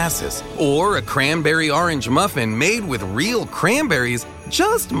molasses. Or a cranberry orange muffin made with real cranberries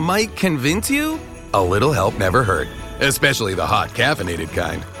just might convince you a little help never hurt. Especially the hot caffeinated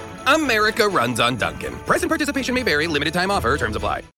kind. America runs on Dunkin'. Price and participation may vary. Limited time offer. Terms apply.